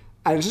her.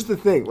 And it's just the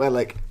thing where,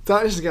 like,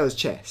 Dark Magician Girl's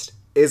chest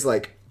is,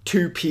 like,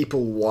 2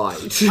 people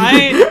wide.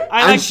 I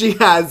and like she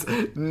has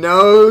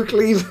no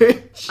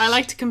cleavage. I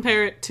like to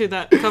compare it to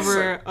that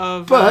cover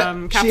of But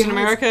she Captain has-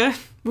 America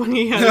when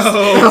he has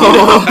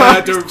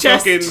The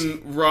chest.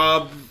 fucking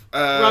Rob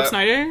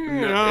Snyder.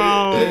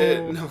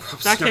 no, Rob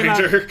That came out-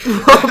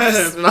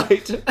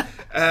 Snyder.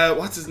 Right.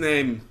 What's his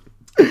name?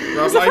 the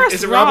first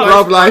Is it Rob?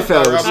 Rob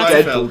Liefeld, Rob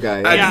Deadpool Liefeld. guy.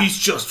 And Yeah. he's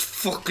just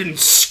fucking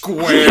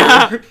square.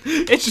 Yeah.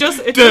 It's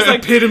just The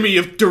like, epitome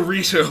of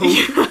Dorito.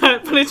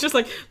 but it's just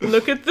like,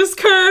 look at this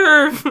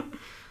curve,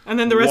 and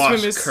then the rest What of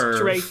him is curve?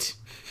 straight.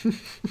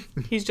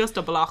 He's just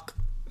a block.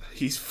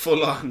 He's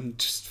full on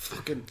just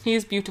fucking...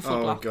 He's beautiful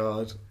Oh, block.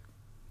 God.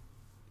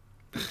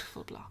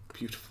 Beautiful block.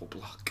 Beautiful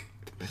block.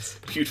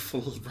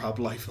 Beautiful Rob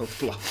Liefeld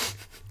block.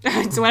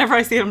 So whenever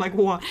I see it, I'm like,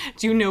 what?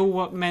 Do you know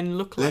what men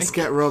look like? Let's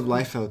get Rob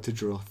Liefeld to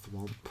draw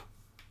Thwomp.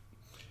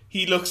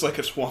 He looks like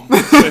a swamp,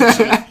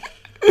 essentially.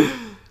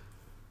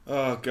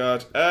 Oh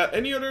god.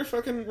 Any other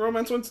fucking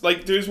romance ones?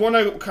 Like, there's one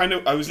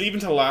I was leaving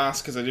to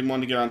last because I didn't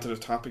want to get onto the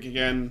topic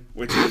again,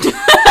 which is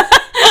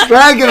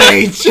Dragon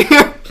Age.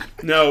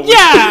 no.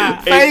 Yeah,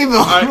 Fable.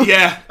 I'm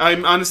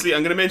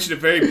going to mention it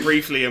very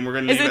briefly, and we're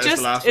going to leave it as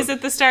the last one. Is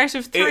it the start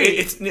of 3?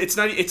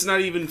 It's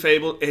not even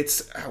Fable.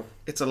 It's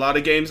a lot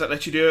of games that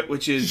let you do it,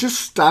 which is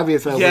Just stab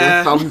yourself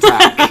Yeah. with a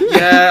thumbtack.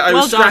 yeah. I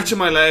Well was done. scratching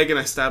my leg and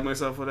I stabbed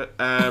myself with it.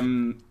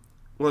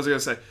 What was I going to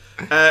say?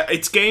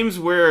 It's games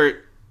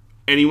where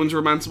anyone's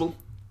romanceable.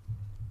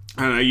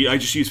 And I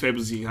just use Fable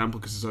as the example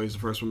because it's always the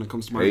first one that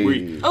comes to mind.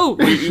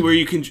 Hey. Where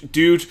you can...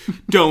 Dude,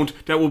 don't.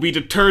 That will be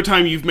the third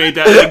time you've made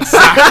that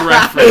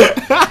exact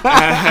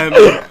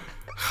reference.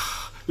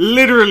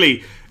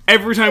 Literally,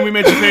 every time we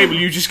mention Fable,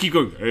 you just keep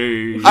going,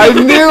 hey. I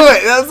knew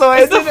it. That's why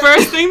I It's the did it.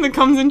 first thing that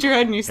comes into your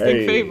head when you think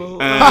Hey. Fable.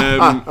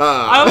 I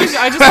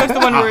I just like the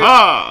one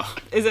where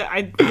is it?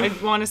 I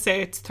want to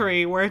say it's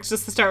 3, where it's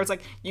just the start. It's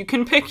like you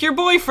can pick your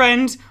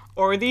boyfriend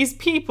or these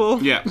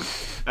people. Yeah.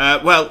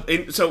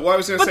 So what I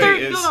was going to But say they're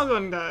is... not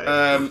going to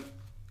die.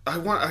 I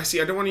don't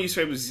want to use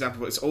Fable as an example,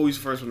 but it's always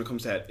the first one that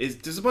comes to head.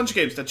 There's a bunch of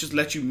games that just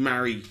let you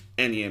marry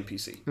any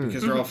NPC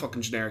because they're all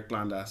fucking generic,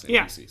 bland ass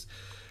NPCs.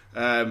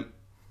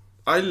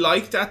 I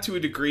like that to a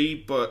degree,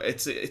 but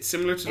it's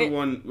similar to the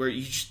one where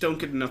you just don't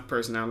get enough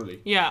personality.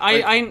 Yeah,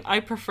 I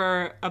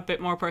prefer a bit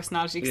more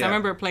personality because I Yeah.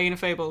 remember playing a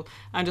Fable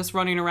and just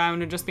running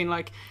around and just being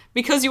like,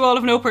 because you all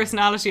have no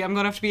personality, I'm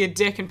going to have to be a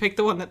dick and pick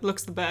the one that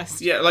looks the best.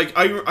 Yeah, like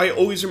I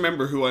always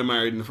remember who I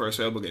married in the first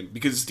Fable game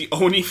because it's the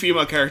only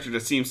female character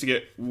that seems to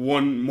get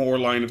one more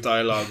line of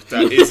dialogue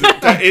that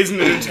isn't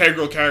an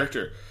integral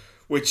character,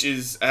 which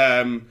is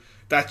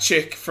that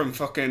chick from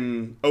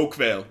fucking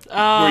Oakvale,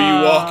 where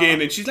you walk in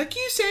and she's like,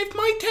 "You saved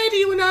my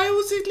teddy when I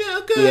was a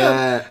little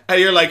girl," and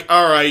you're like,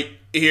 "All right,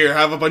 here,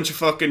 have a bunch of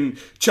fucking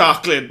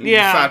chocolate, you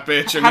fat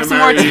bitch, I'm gonna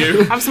marry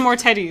you." Have some more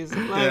teddies.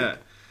 Like, Yeah.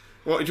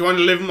 What, do you want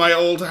to live in my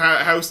old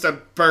house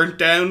that burnt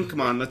down? Come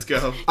on, let's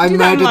go. I Do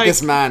that, murdered like-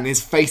 this man. His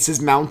face is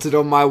mounted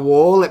on my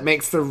wall. It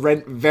makes the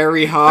rent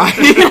very high.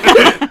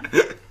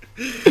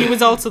 He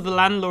was also the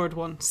landlord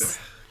once.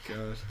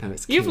 God. No,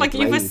 it's You've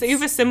King of Blades.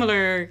 a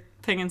similar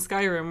thing in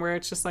Skyrim where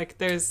it's just like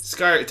there's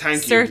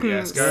Thank certain you.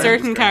 Yeah, Skyrim certain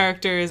was great.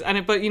 characters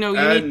but you know you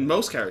And need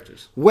most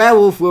characters.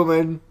 Werewolf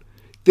woman.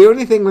 The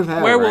only thing with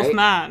her, werewolf right?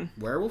 man.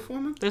 Werewolf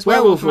woman? There's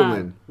Werewolf werewolf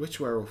woman. man. Which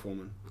werewolf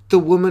woman? The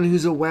woman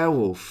who's a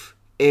werewolf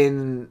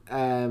in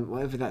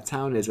whatever that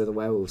town is where the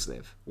werewolves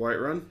live.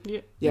 Whiterun?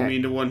 Yeah. Yeah. You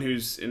mean the one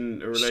who's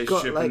in a She's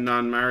got, relationship like- and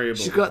non-marryable?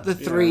 She's got the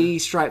 3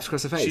 stripes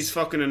across her face. She's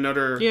fucking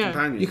another Yeah.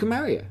 companion. You can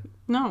marry her.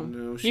 No.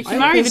 No, You she's- can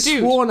marry I the dude.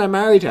 sworn I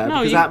married her No,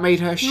 because you- that made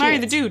her shit. Marry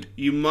the dude.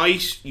 You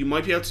might be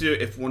able to do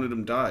it if one of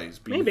them dies,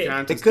 but Maybe. you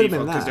can't It as could have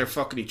default been because that. they're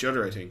fucking each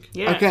other, I think.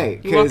 Yeah.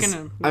 Okay, You walk because in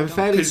and I'm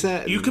fairly 'Cause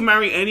certain. you can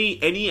marry any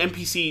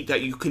NPC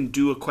that you can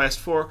do a quest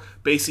for.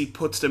 Basically,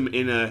 puts them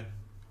in a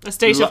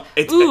state of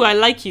it's- ooh, I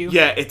like you.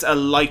 Yeah, it's a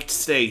liked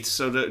state.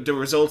 So the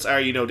results are,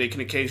 they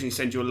can occasionally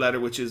send you a letter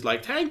which is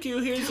like, "Thank you,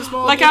 here's a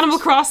small Like gift." Animal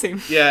Crossing.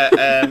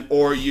 Yeah,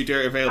 or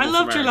they're available. I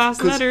loved your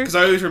last letter. Because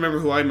I always remember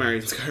who I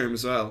married in Skyrim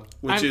as well,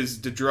 which is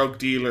the drug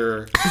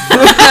dealer.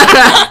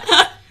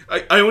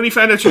 I only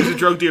found out she was a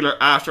drug dealer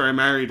after I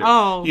married her.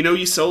 Oh. You know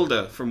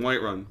Isolde from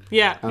Whiterun.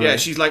 Yeah. Yeah,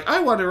 she's like, "I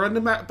want to run the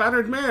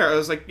Bannered Mare." I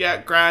was like,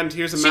 "Yeah, grand.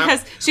 Here's a She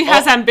map." she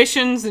has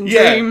ambitions and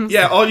dreams.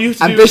 Yeah, all you have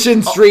to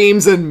Ambitions, do,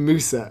 dreams, and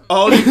Musa.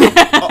 all you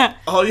have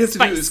to do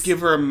Spice. is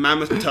give her a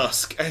mammoth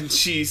tusk, and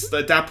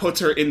that puts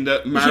her in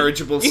the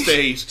marriageable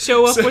state.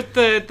 Show up So- with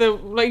the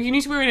like you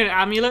need to wear an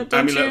amulet,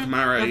 don't Amulet you? of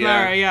Mara, of yeah.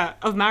 Mara, yeah,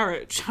 of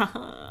marriage.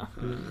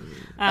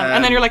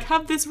 And then you're like,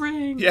 have this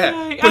ring,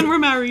 Yeah, yay, and we're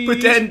married.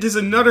 But then there's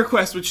another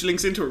quest which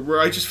links into it, where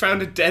I just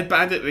found a dead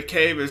bandit in a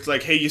cave. It's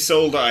like, "Hey, you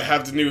sold it. I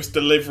have the newest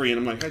delivery," and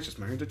I'm like, "I just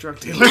married a drug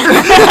dealer."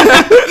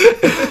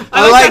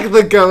 I like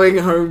the going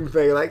home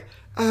thing. Like,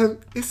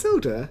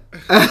 Isilda.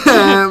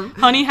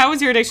 Honey, how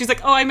was your day? She's like,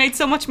 oh, I made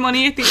so much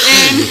money at the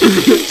end.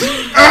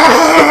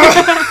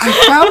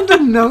 I found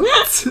a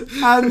note,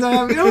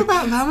 and you know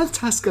that mammoth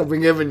tusk I've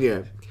been giving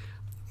you?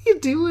 What are you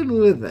doing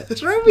with it?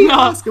 Try me No.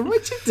 asking,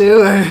 what you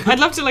doing? I'd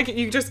love to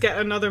you just get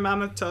another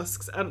mammoth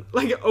tusks and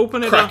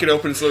open it Crack up, it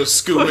open, it's a little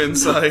scoop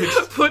inside.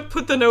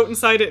 put the note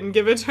inside it and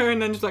give it to her, and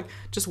then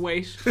just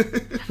wait.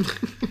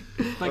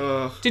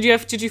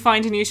 Did you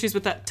find any issues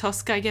with that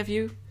tusk I gave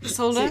you,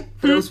 Isolde?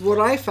 But it was what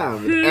I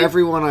found with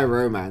everyone I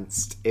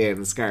romanced in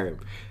Skyrim.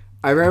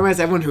 I romanced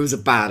everyone who was a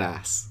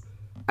badass.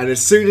 And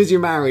as soon as you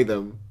marry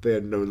them, they're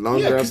no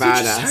longer a 'cause they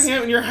just badass. hang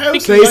out in your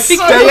house. They and like, stay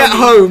 "Hi, at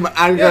honey." home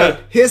and Yeah. go,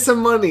 here's some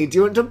money. Do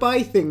you want to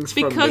buy things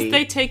from me? Because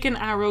they take an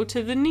arrow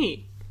to the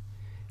knee.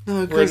 No,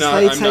 We're because not.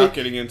 they I'm take... not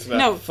getting into that.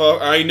 No.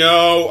 I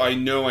know.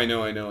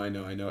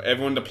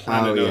 Everyone on the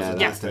planet Oh, knows yeah, at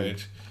that's that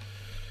stage.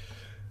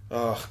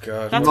 Oh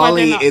god. That's why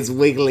Molly they're not- is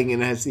wiggling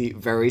in her seat,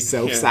 very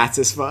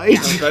self-satisfied.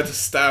 I'm about to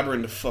stab her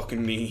in the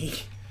fucking knee.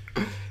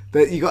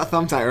 But you got a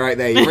thumbtack right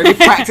there. You really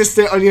practiced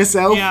it on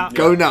yourself. Yeah.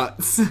 Go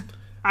nuts.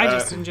 I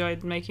just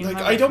enjoyed making. Like,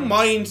 my I don't reference.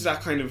 mind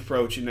that kind of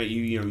approach in that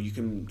you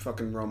can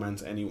fucking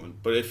romance anyone,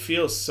 but it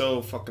feels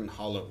so fucking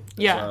hollow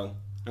as well.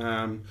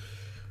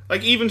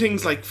 Like even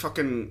things like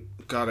fucking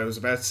God, I was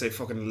about to say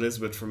fucking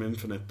Elizabeth from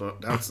Infinite, but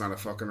that's not a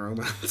fucking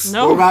romance.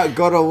 No. What about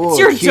God of War?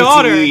 It's your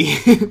daughter.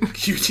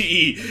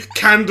 QTE,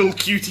 Candle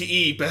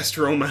QTE, best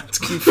romance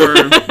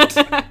confirmed.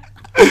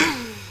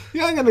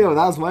 Yeah, I'm gonna go.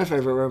 That was my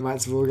favourite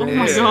romance of all games. Oh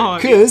my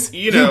god. Because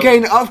You know- you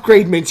gain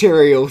upgrade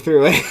material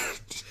through it.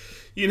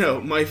 You know,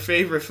 my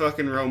favourite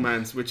fucking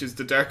romance, which is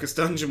the Darkest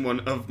Dungeon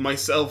one of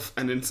myself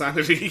and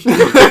Insanity.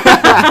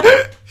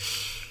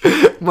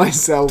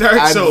 Myself Dark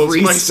and Souls,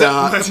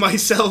 restart.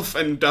 myself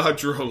and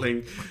dodge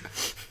rolling.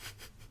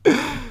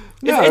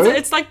 No.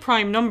 It's like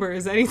prime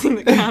numbers. Anything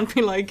that can't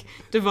be like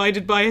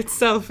divided by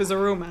itself is a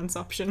romance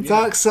option.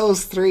 Dark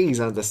Souls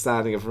 3's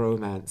understanding of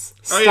romance.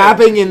 Oh, yeah.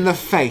 Stabbing in the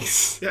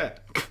face. Yeah.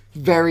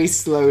 Very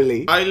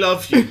slowly. I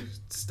love you.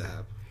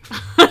 Stab.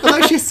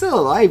 Although she's still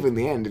alive in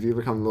the end if you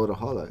become Lord of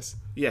Hollows.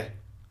 Yeah.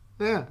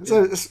 Yeah.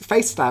 So it's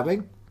face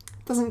stabbing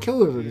doesn't kill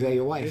them if they're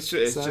your wife. It's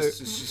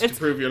just to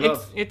prove your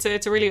love. It's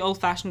a really old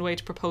fashioned way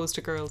to propose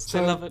to girls.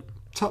 I love it.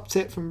 Top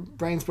tip from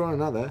Brains, Brawn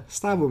and Other: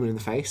 stab a woman in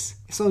the face.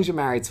 As long as you're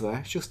married to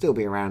her, she'll still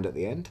be around at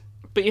the end.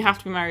 But you have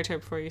to be married to her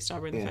before you stab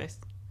her in the face.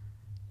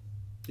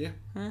 Yeah.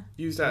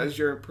 Use that as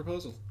your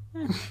proposal.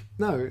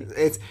 No,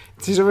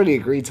 she's already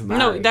agreed to marry.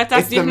 No, that's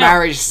it's the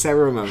marriage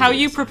ceremony. How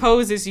you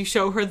propose is you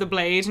show her the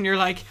blade and you're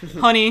like,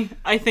 honey,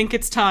 I think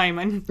it's time,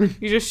 and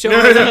you just show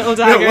her the little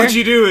dagger. No, what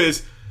you do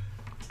is,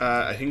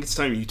 I think it's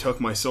time you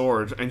took my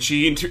sword, and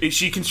she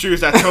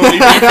construes that totally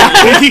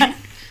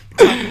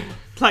differently.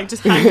 Like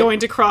just hand going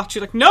to crotch.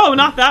 You're like, no,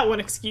 not that one.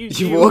 Excuse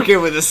you. You walk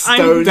in with a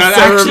stone That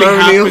actually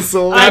ceremonial happens.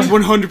 sword. That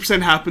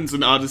 100% happens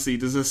in Odyssey.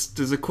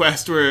 There's a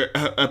quest where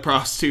a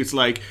prostitute's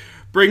like,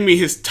 bring me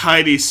his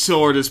tidy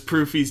sword as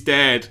proof he's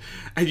dead,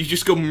 and you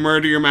just go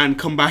murder your man,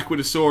 come back with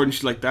a sword, and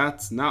she's like,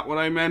 that's not what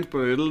I meant,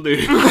 but it'll do.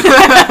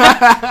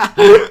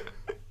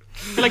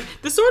 You're like,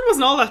 the sword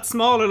wasn't all that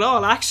small at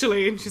all,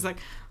 actually. And she's like,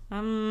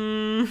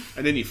 And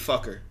then you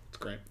fuck her. It's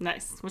great.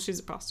 nice. Well, she's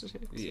a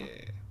prostitute. So. Yeah,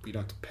 but you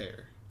don't have to pay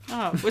her.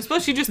 Oh, well,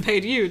 suppose she just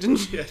paid you, didn't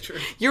she? Yeah, true.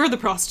 You're the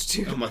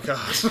prostitute. Oh my god.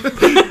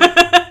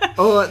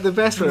 Oh, the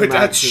best romance. With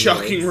that in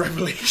shocking games.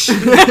 revelation.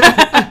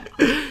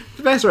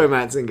 The best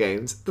romance in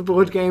games: the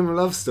board game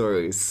Love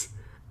Stories,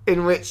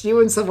 in which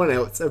you and someone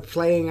else are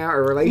playing out a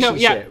No, relationship.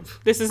 yeah.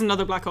 This is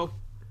another black hole.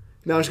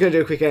 No, I'm just going to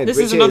do a quick end. This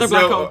which is another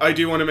black No, hole. I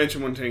do want to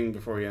mention one thing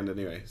before we end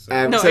anyway.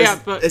 So. No, so yeah,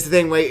 it's, but- it's the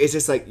thing where it's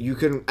just like you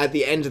can at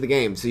the end of the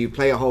game, so you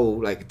play a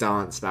whole like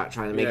dance about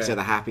trying to make each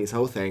other happy, this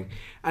whole thing,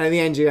 and in the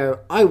end you go,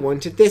 I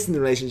wanted this in the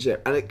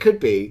relationship, and it could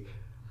be,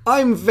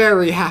 I'm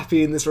very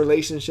happy in this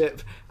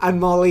relationship, and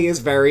Molly is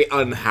very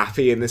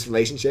unhappy in this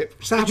relationship.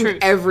 Which happens truth.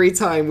 every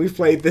time we've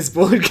played this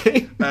board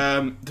game.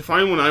 The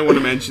final one I want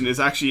to mention is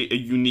actually a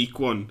unique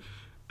one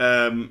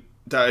that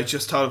I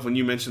just thought of when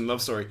you mentioned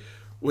Love Story,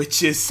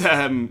 which is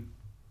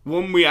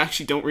one we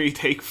actually don't really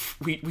take.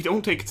 We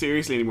don't take it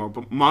seriously anymore.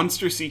 But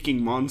Monster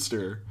Seeking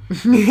Monster.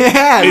 Yeah,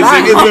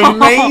 that is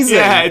amazing.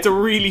 Yeah, it's a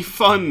really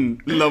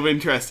fun love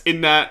interest in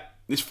that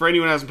it's for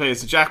anyone who hasn't played.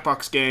 It's a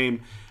Jackbox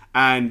game,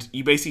 and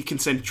you basically can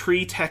send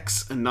 3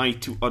 texts a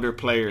night to other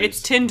players. It's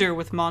Tinder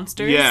with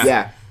monsters. Yeah.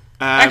 Yeah.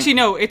 Actually,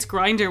 no, it's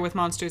Grindr with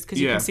monsters because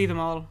you Yeah. can see them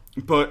all.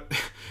 But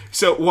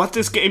so what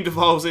this game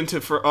devolves into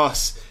for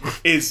us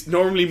is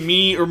normally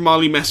me or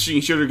Molly messaging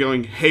each other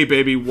going, hey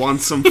baby,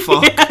 want some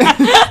fuck?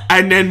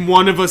 And then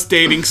one of us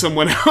dating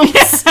someone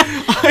else.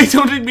 I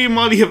don't think me and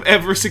Molly have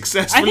ever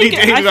successfully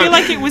dated. I feel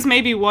like it was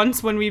maybe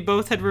once when we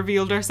both had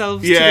revealed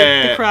ourselves to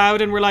the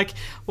crowd and we're like,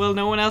 well,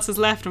 no one else is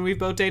left and we've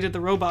both dated the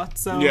robot,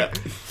 so... Yeah.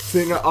 So,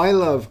 you know, I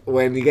love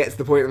when you get to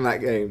the point in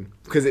that game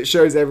because it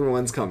shows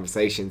everyone's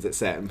conversations at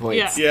certain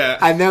points. Yeah.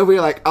 And they'll be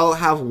like, I'll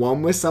have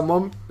one with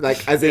someone,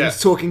 like, as in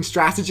talking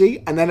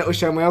strategy, and then it will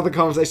show my other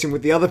conversation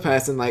with the other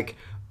person, like,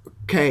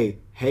 okay,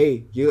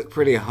 hey, you look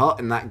pretty hot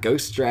in that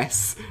ghost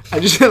dress.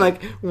 And just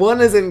like,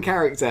 one is in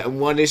character and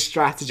one is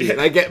strategy,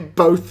 and I get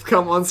both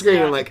come on screen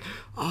and I'm like,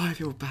 oh, I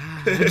feel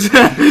bad.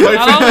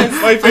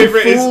 My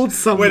favorite fooled is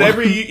someone.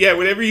 whenever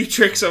you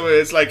trick someone,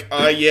 it's like,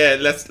 oh yeah,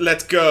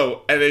 let's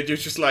go, and then you're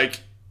just like,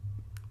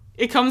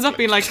 It comes up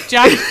being like,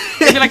 Jack,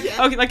 it'll be like,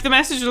 okay, like the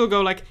message will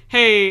go like,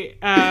 hey,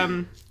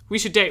 we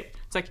should date.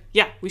 It's like,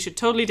 yeah, we should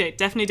totally date.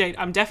 Definitely date.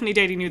 I'm definitely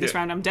dating you this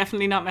round. I'm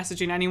definitely not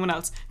messaging anyone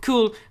else.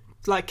 Cool.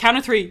 Like, count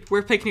of 3,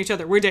 we're picking each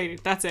other. We're dating.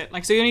 That's it.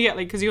 Like, so you only get,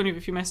 like, because you only have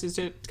a few messages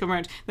to come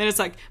around. Then it's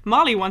like,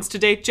 Molly wants to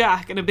date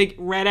Jack, and a big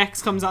red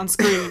X comes on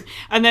screen.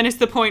 And then it's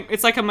the point,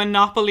 it's like a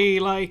Monopoly,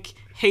 like,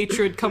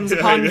 hatred comes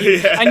upon you.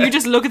 Yeah. And you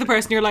just look at the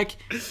person, you're like,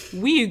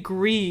 we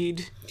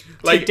agreed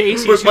like, to date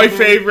each but my other.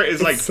 favorite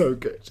is like, It's so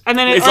good. And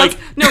then It's or like-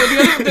 else-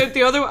 no,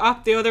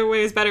 the other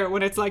way is better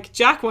when it's like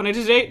Jack wanted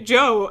to date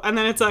Joe, and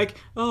then it's like,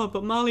 oh,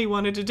 but Molly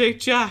wanted to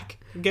date Jack.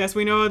 Guess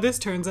we know how this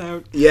turns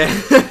out. Yeah.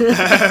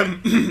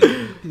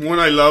 one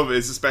I love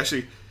is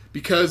especially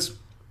because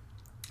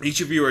each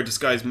of you are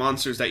disguised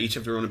monsters that each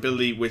have their own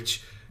ability,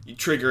 which you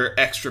trigger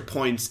extra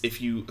points if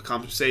you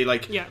accomplish. Say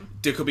like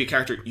there could be a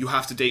character you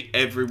have to date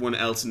everyone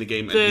else in the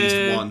game at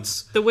least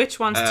once. The witch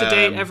wants to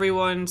date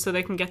everyone so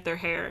they can get their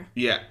hair.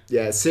 Yeah.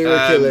 Yeah, serial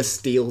killer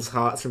steals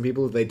hearts from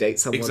people if they date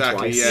someone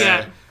twice.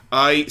 Yeah.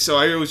 I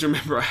always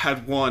remember I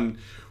had one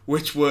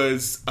which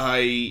was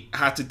I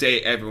had to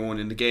date everyone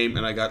in the game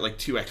and I got like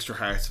 2 extra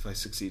hearts if I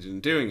succeeded in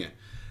doing it.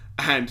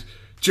 And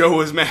Joe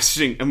was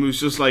messaging and was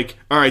just like,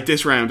 alright,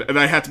 this round. And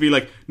I had to be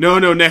like, no,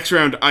 next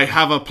round, I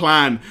have a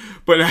plan.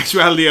 But in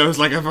actuality, I was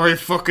like, I've already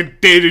fucking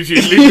dated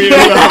you, leave me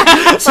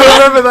alone. So I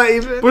remember that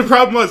even. But the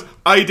problem was,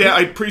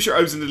 I'm pretty sure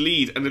I was in the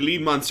lead, and the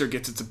lead monster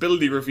gets its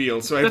ability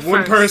revealed. So I had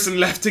one person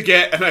left to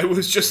get, and I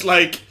was just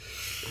like,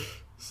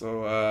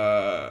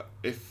 so,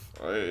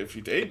 if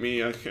you date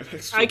me, I get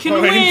extra I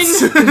can win.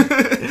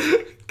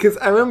 Because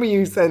I remember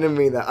you sending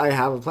me that I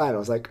have a plan. I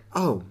was like,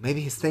 oh, maybe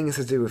his thing is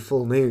to do with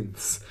full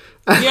moons.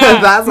 Yeah,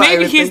 that's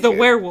maybe he's the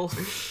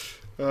werewolf.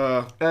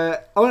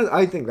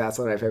 I think that's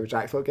one of my favorite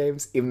Jackpot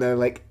games, even though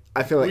like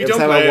I feel like We every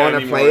don't time I play want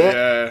to anymore, play it,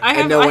 yeah.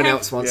 and no one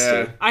else wants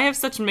to. I have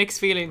such mixed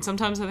feelings.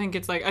 Sometimes I think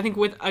it's like, I think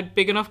with a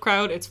big enough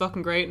crowd, it's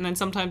fucking great. And then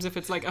sometimes if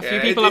it's like a few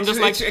people, I'm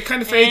just like... It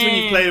kind of fades when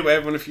you've played it with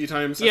everyone a few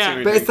times. That's the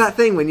only But thing. it's that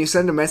thing when you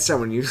send a message to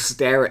someone, you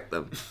stare at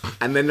them,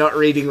 and they're not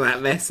reading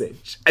that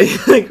message. And you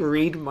like,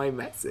 read my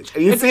message.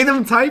 And you see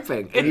them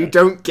typing, and you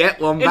don't get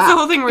one back. It's the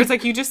whole thing where it's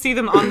like, you just see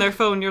them on their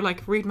phone, you're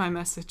like, read my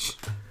message.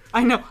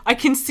 I know. I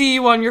can see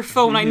you on your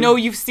phone. I know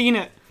you've seen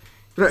it.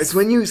 No, it's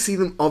when you see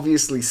them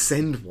obviously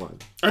send one,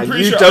 I'm and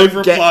pretty you sure don't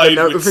I've get the replied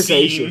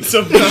notification. with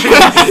seen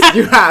sometimes.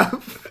 You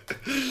have.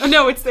 Oh,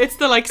 no, it's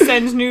the like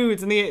send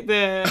nudes and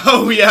the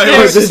Oh yeah, I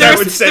always start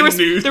with send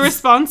nudes. The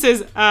response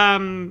is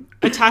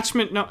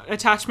attachment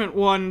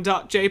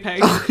 1.jpg.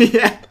 Oh,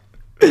 yeah.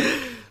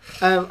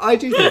 I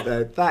do think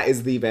though that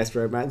is the best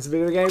romance in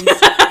video games.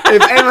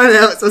 If anyone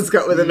else has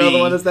got with another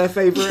one as their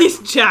favourite,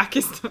 Jack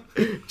is.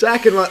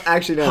 Jack and what?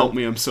 Actually, no. Help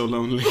me, I'm so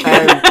lonely.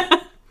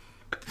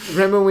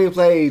 Remember when we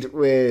played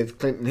with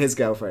Clinton, his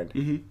girlfriend?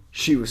 Mm-hmm.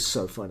 She was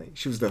so funny.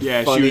 She was the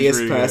funniest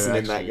really person good,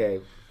 in that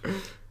game.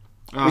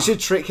 Oh. We should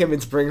trick him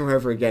into bringing her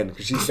over again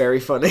because she's very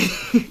funny.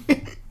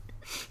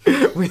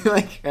 We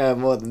like her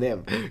more than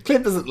him.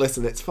 Clint doesn't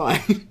listen, it's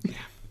fine.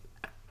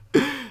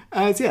 So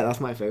yeah,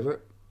 that's my favourite.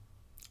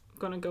 I'm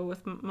gonna go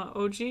with my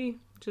OG,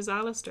 which is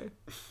Alistair.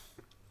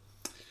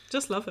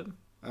 Just love him.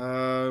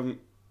 I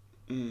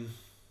don't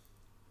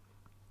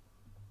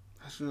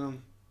know.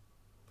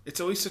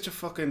 It's always such a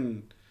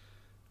fucking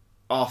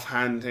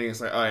offhand thing.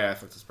 It's like, oh yeah,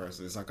 fuck this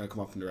person. It's not going to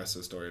come up in the rest of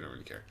the story. I don't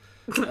really care.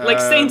 Like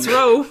Saints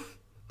Row.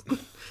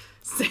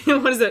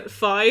 What is it?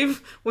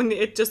 5 when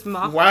it just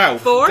mocked. Wow,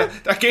 4.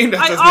 that game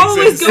that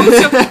doesn't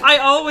exist. I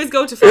always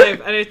go to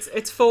 5, and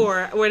it's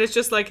 4 when it's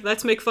just like,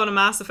 let's make fun of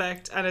Mass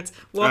Effect, and it's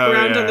walk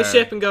around on the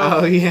ship and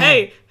go,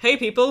 hey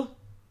people,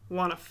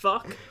 wanna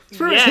fuck? It's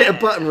pretty much hit a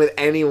button with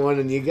anyone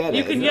and you get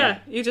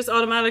it. You just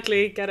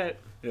automatically get it.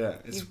 Yeah,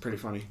 it's pretty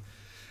funny.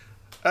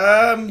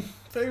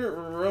 Favorite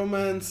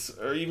romance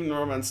or even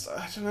romance?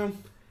 I don't know.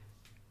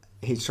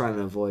 He's trying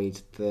to avoid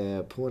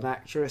the porn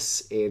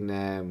actress in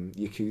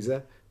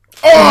Yakuza.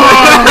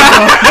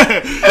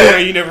 Oh! Yeah,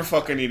 you never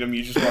fucking need him.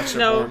 You just watch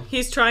their porn.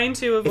 He's trying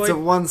to avoid. It's a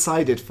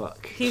one-sided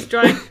fuck. He's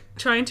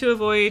trying to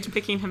avoid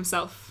picking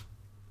himself.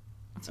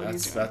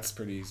 That's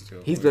pretty easy to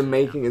avoid. He's been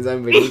making his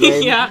own video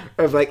game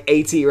of like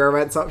 80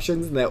 romance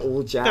options, and they're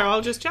all Jack. They're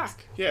all just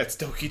Jack. Yeah, it's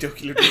Doki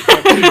Doki Little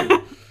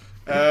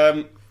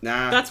Pikachu.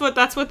 Nah. That's what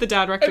the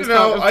dad director's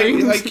called. I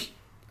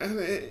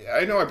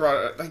know I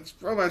brought it. Like,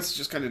 romance is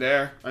just kind of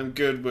there. I'm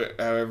good with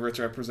however it's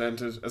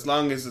represented, as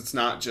long as it's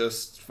not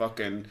just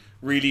fucking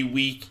really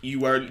weak. You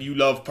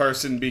love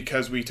person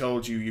because we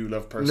told you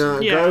love person. No,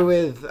 go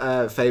with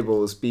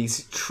Fables. Be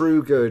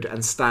true good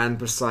and stand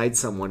beside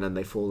someone, and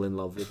they fall in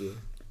love with you.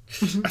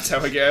 That's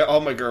how I get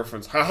all my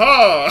girlfriends.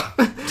 Ha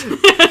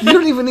You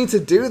don't even need to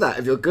do that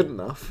if you're good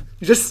enough.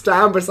 You just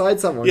stand beside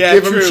someone, yeah,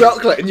 give them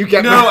chocolate, and you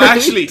get married. No,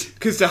 actually,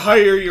 because the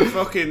higher your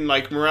fucking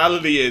like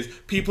morality is,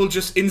 people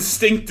just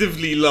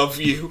instinctively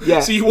love you. Yeah.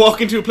 So you walk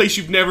into a place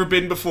you've never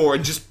been before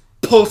and just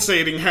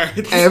pulsating hard.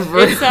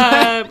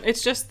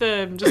 It's just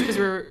because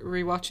we're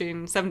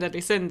rewatching Seven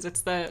Deadly Sins. It's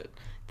the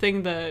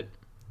thing that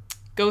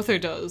Gother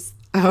does.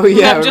 Oh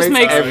yeah, that just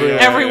makes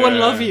everyone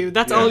love you. you.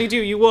 That's all you do.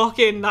 You walk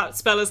in, that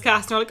spell is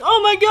cast, and you're like,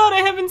 oh my god,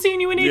 I haven't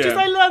seen you in ages.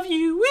 I love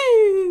you.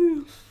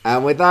 Woo!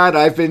 And with that,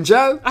 I've been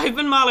Joe. I've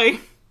been Molly.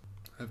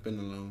 I've been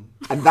alone.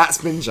 And that's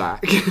been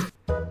Jack.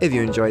 If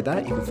you enjoyed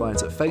that, you can find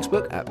us at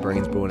Facebook at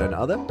Brains, Brawn and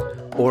Other,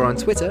 or on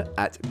Twitter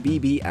at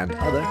BB and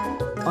Other.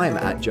 I'm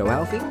at Joe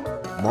Alfie.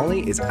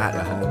 Molly is at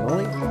Ahern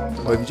Molly.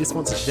 Or if you just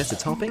want to suggest a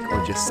topic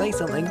or just say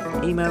something,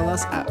 email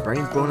us at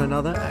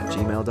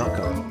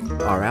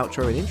brainsbrawnanother@gmail.com. Our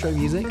outro and intro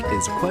music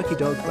is Quirky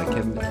Dog by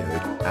Kevin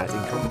McCurd at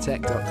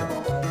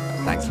incompetech.com.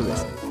 Thanks for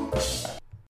listening.